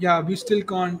now. Yeah, we still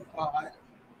can't.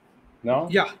 No?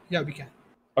 Yeah, we can.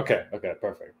 Okay,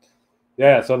 perfect.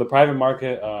 Yeah, so the private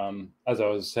market, as I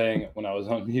was saying when I was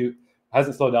on mute,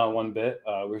 hasn't slowed down one bit.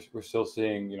 We're still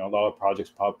seeing a lot of projects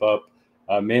pop up.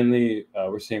 Mainly,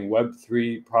 we're seeing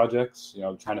Web3 projects,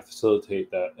 trying to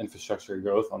facilitate that infrastructure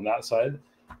growth on that side,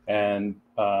 and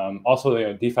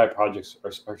also DeFi projects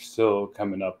are still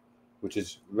coming up, which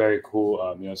is very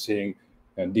cool. Seeing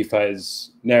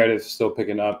DeFi's narrative still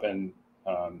picking up, and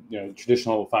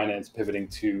traditional finance pivoting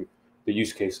to the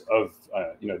use case of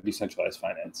decentralized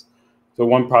finance. So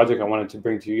one project I wanted to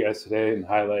bring to you guys today and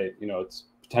highlight its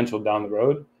potential down the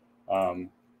road. Go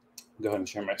ahead and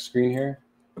share my screen here.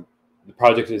 The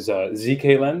project is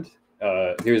ZK-Lend.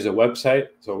 Here's a website.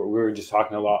 So we were just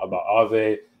talking a lot about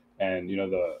Aave and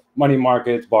the money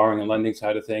markets, borrowing and lending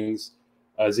side of things.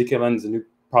 ZK-Lend is a new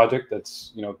project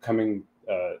that's coming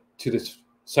to this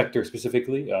sector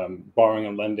specifically, borrowing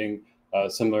and lending,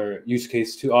 similar use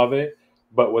case to Aave,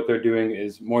 but what they're doing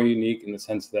is more unique in the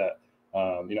sense that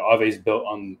Aave is built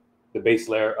on the base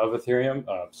layer of Ethereum,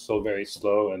 still very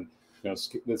slow, and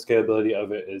the scalability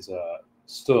of it is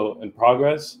still in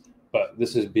progress. But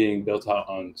this is being built out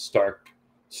on Starkware,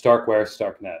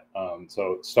 Starknet.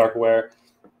 So Starkware,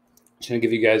 I'm just going to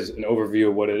give you guys an overview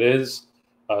of what it is.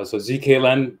 So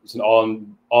ZK-Lend is an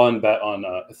all-in bet on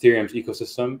Ethereum's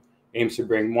ecosystem, aims to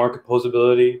bring more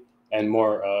composability and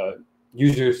more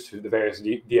users to the various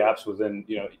dApps within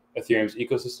Ethereum's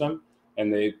ecosystem.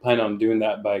 And they plan on doing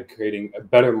that by creating a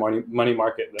better money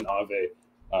market than Aave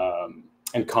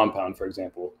and Compound, for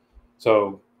example.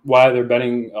 So why they're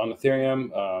betting on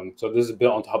Ethereum? So this is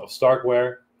built on top of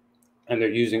Starkware, and they're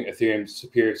using Ethereum's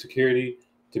superior security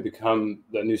to become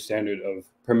the new standard of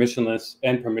permissionless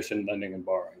and permission lending and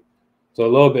borrowing. So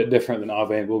a little bit different than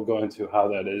Aave, and we'll go into how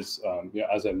that is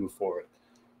as I move forward.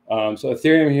 So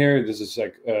Ethereum here, this is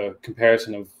like a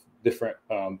comparison of different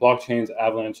blockchains: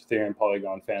 Avalanche, Ethereum,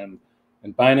 Polygon, Phantom,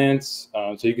 and Binance.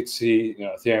 So you could see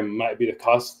Ethereum might be the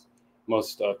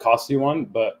most costly one,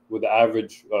 but with the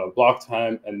average block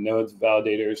time and nodes,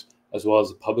 validators, as well as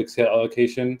the public scale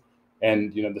allocation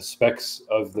and the specs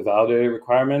of the validator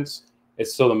requirements,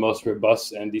 it's still the most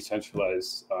robust and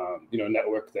decentralized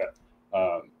network that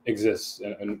exists,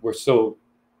 and we're still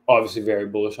obviously very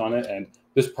bullish on it. And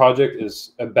this project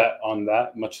is a bet on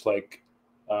that, much like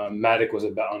Matic was a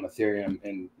bet on Ethereum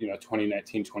in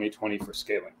 2019, 2020 for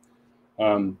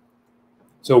scaling.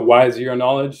 So why zero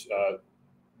knowledge?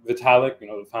 Vitalik,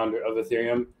 the founder of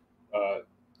Ethereum,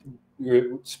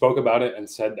 spoke about it and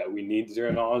said that we need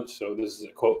zero knowledge. So this is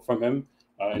a quote from him.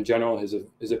 In general,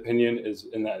 his opinion is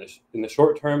in that in the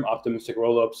short term, optimistic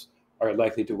rollups are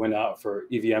likely to win out for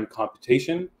EVM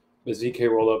computation. The ZK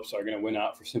rollups are going to win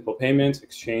out for simple payments,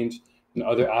 exchange, and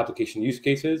other application use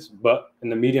cases. But in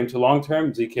the medium to long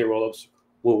term, ZK rollups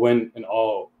will win in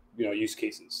all use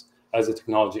cases as the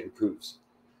technology improves.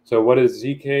 So what is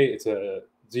ZK? It's a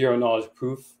zero knowledge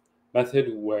proof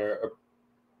method where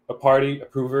a party,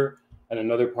 approver, and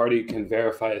another party can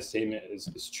verify a statement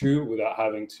is true without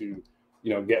having to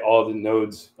get all the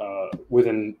nodes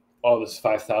within all this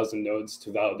 5,000 nodes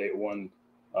to validate one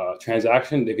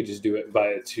transaction. They could just do it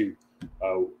via two.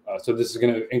 So this is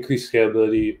going to increase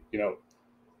scalability,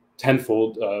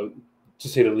 tenfold, to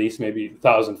say the least, maybe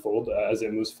 1,000-fold as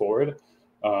it moves forward,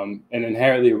 and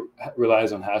inherently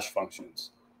relies on hash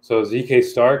functions. So ZK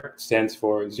Stark stands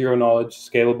for zero knowledge,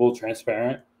 scalable,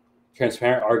 transparent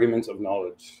arguments of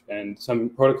knowledge. And some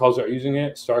protocols are using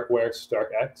it: Starkware,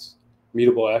 StarkX,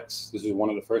 Mutable X. This is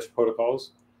one of the first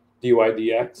protocols.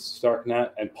 DYDX,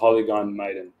 StarkNet, and Polygon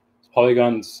Maiden.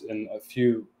 Polygon's in a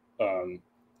few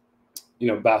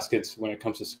baskets when it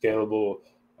comes to scalable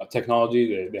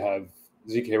technology. They have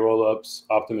ZK rollups,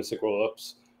 optimistic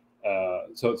rollups.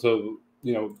 So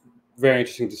very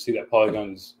interesting to see that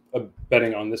Polygon is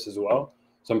betting on this as well.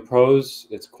 Some pros: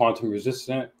 it's quantum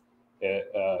resistant,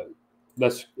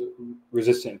 less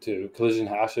resistant to collision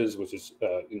hashes, which is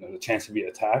the chance to be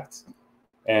attacked.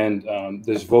 And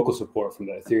there's vocal support from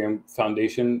the Ethereum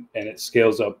Foundation, and it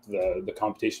scales up the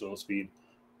computational speed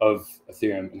of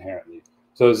Ethereum inherently.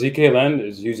 So zkLend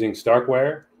is using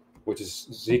Starkware, which is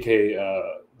ZK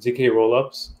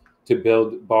rollups, to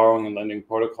build borrowing and lending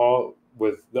protocol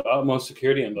with the utmost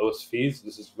security and lowest fees.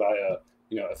 This is via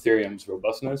Ethereum's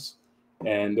robustness.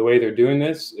 And the way they're doing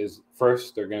this is,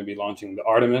 first, they're going to be launching the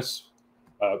Artemis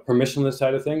permissionless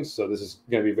side of things. So this is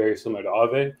going to be very similar to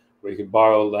Aave, where you can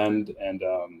borrow, lend, and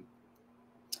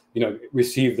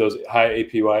receive those high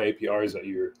APY APRs that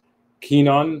you're keen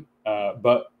on.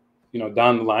 But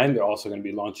down the line, they're also going to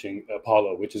be launching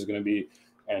Apollo, which is going to be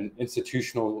an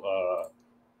institutional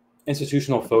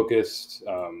focused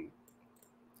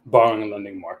borrowing and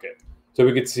lending market. So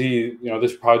we could see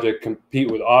this project compete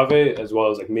with Aave, as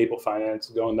well as like Maple Finance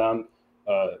going down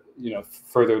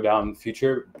further down in the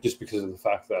future, just because of the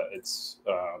fact that it's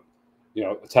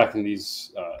attacking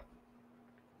these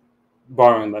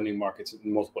borrowing and lending markets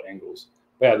in multiple angles.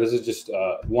 But yeah, this is just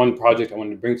one project I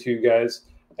wanted to bring to you guys.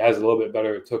 It has a little bit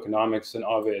better tokenomics than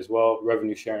Aave as well: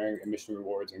 revenue sharing, emission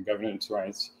rewards, and governance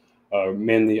rights.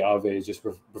 Mainly Aave is just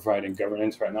providing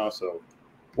governance right now. So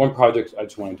one project I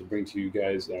just wanted to bring to you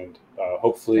guys, and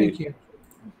hopefully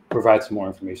provide some more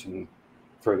information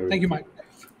further. Thank you, Mike.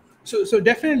 So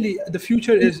definitely the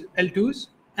future is L2s,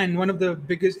 and one of the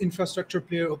biggest infrastructure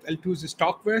player of L2s is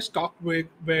Starkware.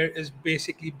 Starkware is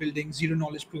basically building zero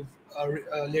knowledge proof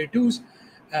layer 2s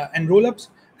and rollups,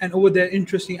 and over there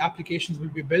interesting applications will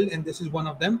be built, and this is one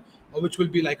of them, which will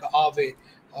be like a Aave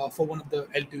for one of the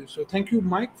L2s. So thank you,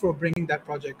 Mike, for bringing that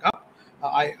project up.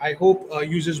 I hope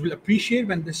users will appreciate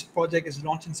when this project is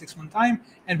launched in 6 months' time,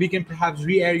 and we can perhaps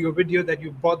re-air your video that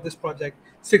you bought this project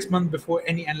 6 months before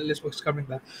any analyst was covering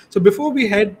that. So before we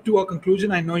head to our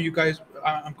conclusion, I know you guys,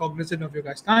 I'm cognizant of your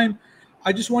guys' time.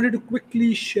 I just wanted to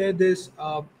quickly share this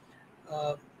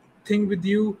thing with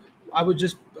you. I was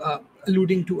just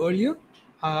alluding to earlier.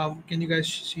 Can you guys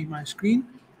see my screen?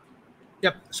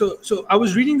 Yep. So I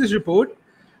was reading this report,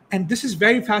 and this is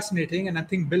very fascinating, and I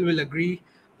think Bill will agree.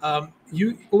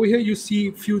 Over here you see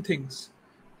a few things.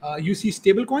 You see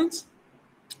stable coins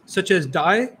such as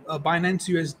DAI, Binance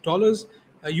US dollars,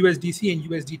 USDC, and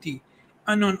USDT.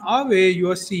 And on Aave, you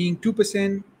are seeing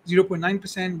 2%,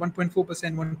 0.9%,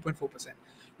 1.4%, 1.4%.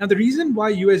 Now, the reason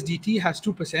why USDT has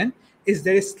 2% is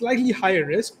there is slightly higher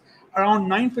risk. Around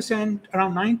 9%,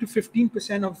 around 9 to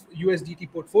 15% of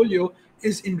USDT portfolio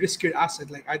is in riskier asset,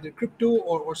 like either crypto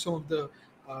or some of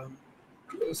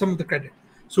the credit.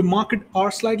 So market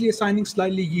are slightly assigning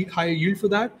slightly higher yield for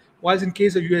that. Whilst in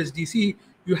case of USDC,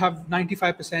 you have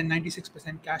 95%,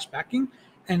 96% cash backing.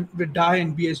 And with DAI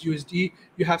and BSUSD,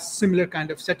 you have similar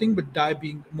kind of setting, but DAI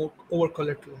being more over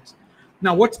collateralized.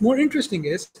 Now, what's more interesting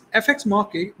is FX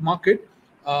market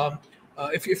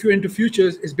if you're into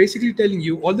futures, is basically telling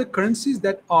you all the currencies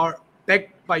that are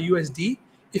pegged by USD.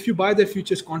 If you buy the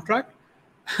futures contract,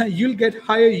 you'll get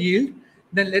higher yield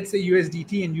than, let's say,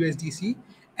 USDT and USDC.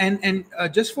 And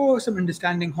just for some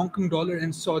understanding, Hong Kong dollar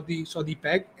and Saudi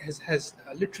peg has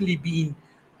literally been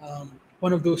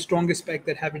one of those strongest peg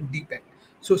that haven't depegged.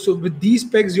 So with these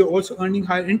pegs, you're also earning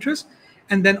higher interest,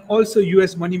 and then also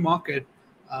U.S. money market.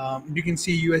 You can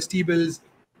see USD bills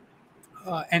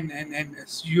and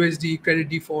USD credit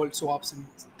default swaps and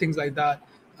things like that.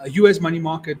 U.S. money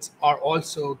markets are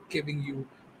also giving you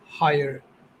higher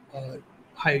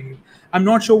yield. I'm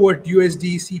not sure what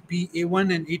USD CP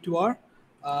A1 and A2 are,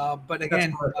 but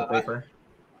again, commercial paper.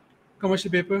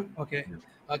 Commercial paper. Okay.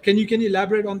 Can you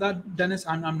elaborate on that, Dennis?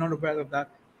 I'm not aware of that.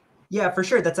 Yeah, for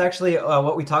sure. That's actually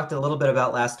what we talked a little bit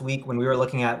about last week when we were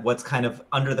looking at what's kind of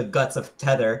under the guts of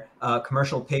Tether.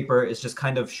 Commercial paper is just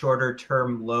kind of shorter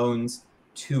term loans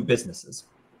to businesses.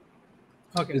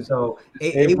 Okay. So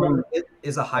A1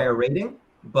 is a higher rating,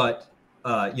 but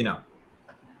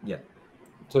yeah.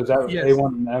 So is that Yes.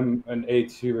 A1 and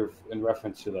A2 in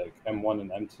reference to like M1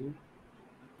 and M2?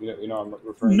 You know I'm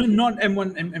referring No, to? not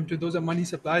M1 and M2. Those are money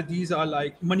supply. These are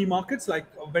like money markets, like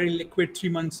a very liquid 3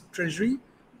 months treasury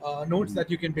notes that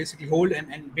you can basically hold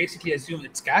and basically assume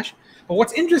it's cash. But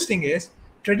what's interesting is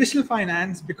traditional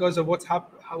finance, because of what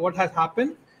has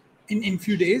happened in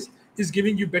few days, is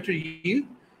giving you better yield,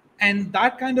 and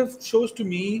that kind of shows to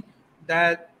me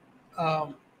that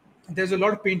there's a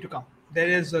lot of pain to come. There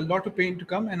is a lot of pain to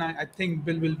come, and I think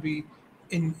Bill will be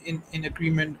in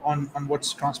agreement on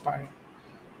what's transpiring.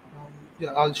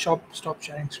 Yeah, I'll stop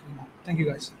sharing screen now. Thank you,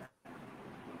 guys.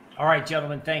 All right,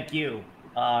 gentlemen, thank you.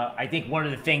 I think one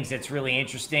of the things that's really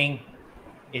interesting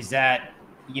is that,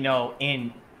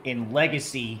 in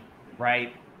legacy,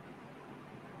 right,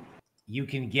 you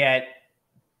can get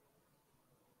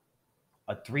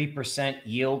a 3%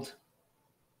 yield.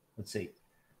 Let's see,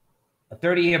 a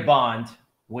 30-year bond,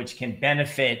 which can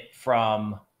benefit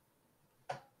from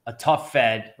a tough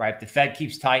Fed, right? The Fed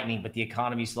keeps tightening, but the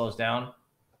economy slows down.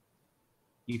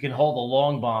 You can hold a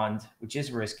long bond, which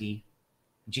is risky,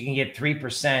 but you can get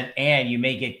 3%, and you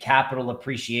may get capital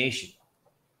appreciation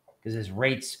because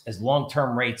as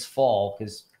long-term rates fall,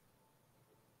 because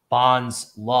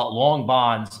long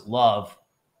bonds love,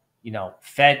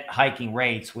 Fed hiking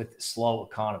rates with slow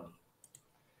economy.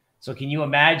 So can you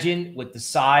imagine with the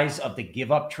size of the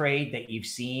give up trade that you've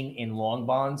seen in long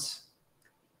bonds,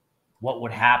 what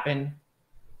would happen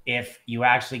if you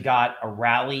actually got a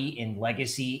rally in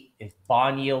legacy, if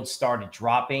bond yields started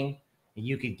dropping and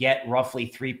you could get roughly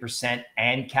 3%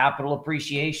 and capital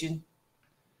appreciation?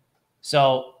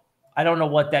 So I don't know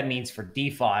what that means for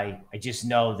DeFi. I just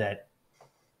know that,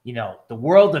 the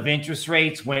world of interest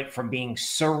rates went from being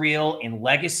surreal in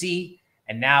legacy,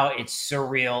 and now it's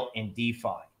surreal in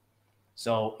DeFi.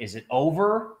 So is it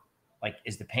over? Like,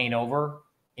 is the pain over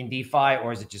in DeFi,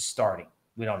 or is it just starting?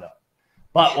 We don't know.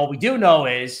 But what we do know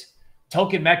is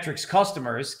Token Metrics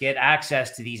customers get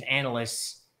access to these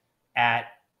analysts at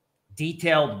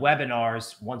detailed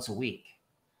webinars once a week,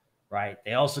 right?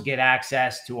 They also get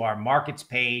access to our markets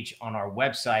page on our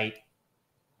website,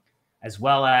 as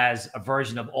well as a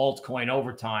version of altcoin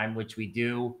overtime, which we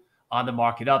do on the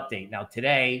market update. Now,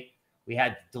 today we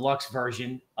had the deluxe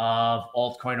version of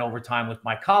altcoin overtime with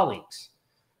my colleagues.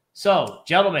 So,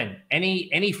 gentlemen,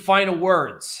 any final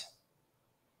words?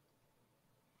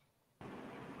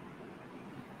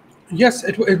 Yes,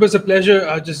 it was a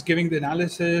pleasure just giving the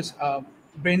analysis,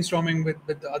 brainstorming with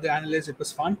the other analysts. It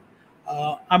was fun.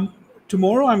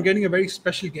 Tomorrow I'm getting a very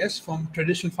special guest from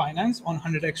Traditional Finance on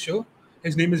 100X Show.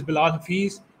 His name is Bilal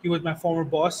Hafiz. He was my former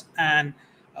boss, and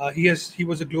he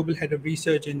was a global head of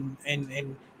research in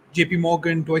JP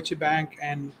Morgan, Deutsche Bank,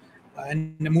 and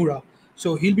Nomura.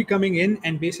 So he'll be coming in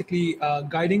and basically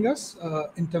guiding us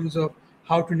in terms of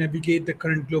how to navigate the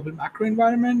current global macro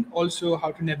environment, also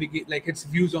how to navigate like its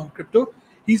views on crypto.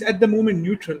 He's at the moment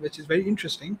neutral, which is very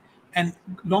interesting, and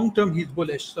long term he's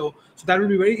bullish. So that will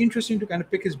be very interesting to kind of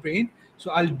pick his brain.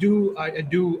 So I do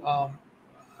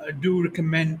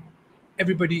recommend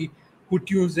everybody who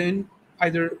tunes in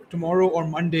either tomorrow or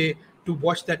Monday to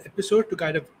watch that episode to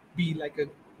kind of be like a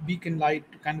beacon light,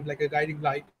 kind of like a guiding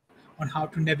light on how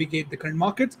to navigate the current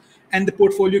markets, and the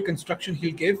portfolio construction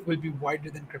he'll give will be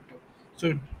wider than crypto.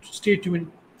 So stay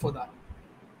tuned for that.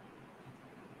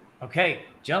 Okay,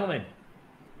 gentlemen,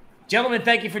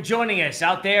 thank you for joining us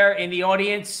out there in the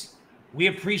audience. We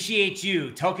appreciate you.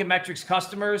 Token Metrics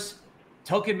customers,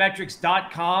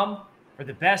 tokenmetrics.com for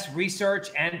the best research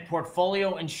and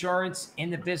portfolio insurance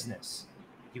in the business.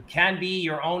 You can be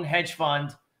your own hedge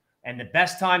fund, and the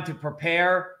best time to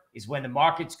prepare is when the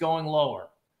market's going lower.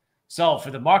 So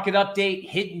for the Market Update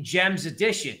Hidden Gems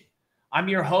edition, I'm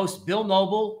your host, Bill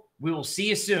Noble. We will see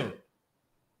you soon.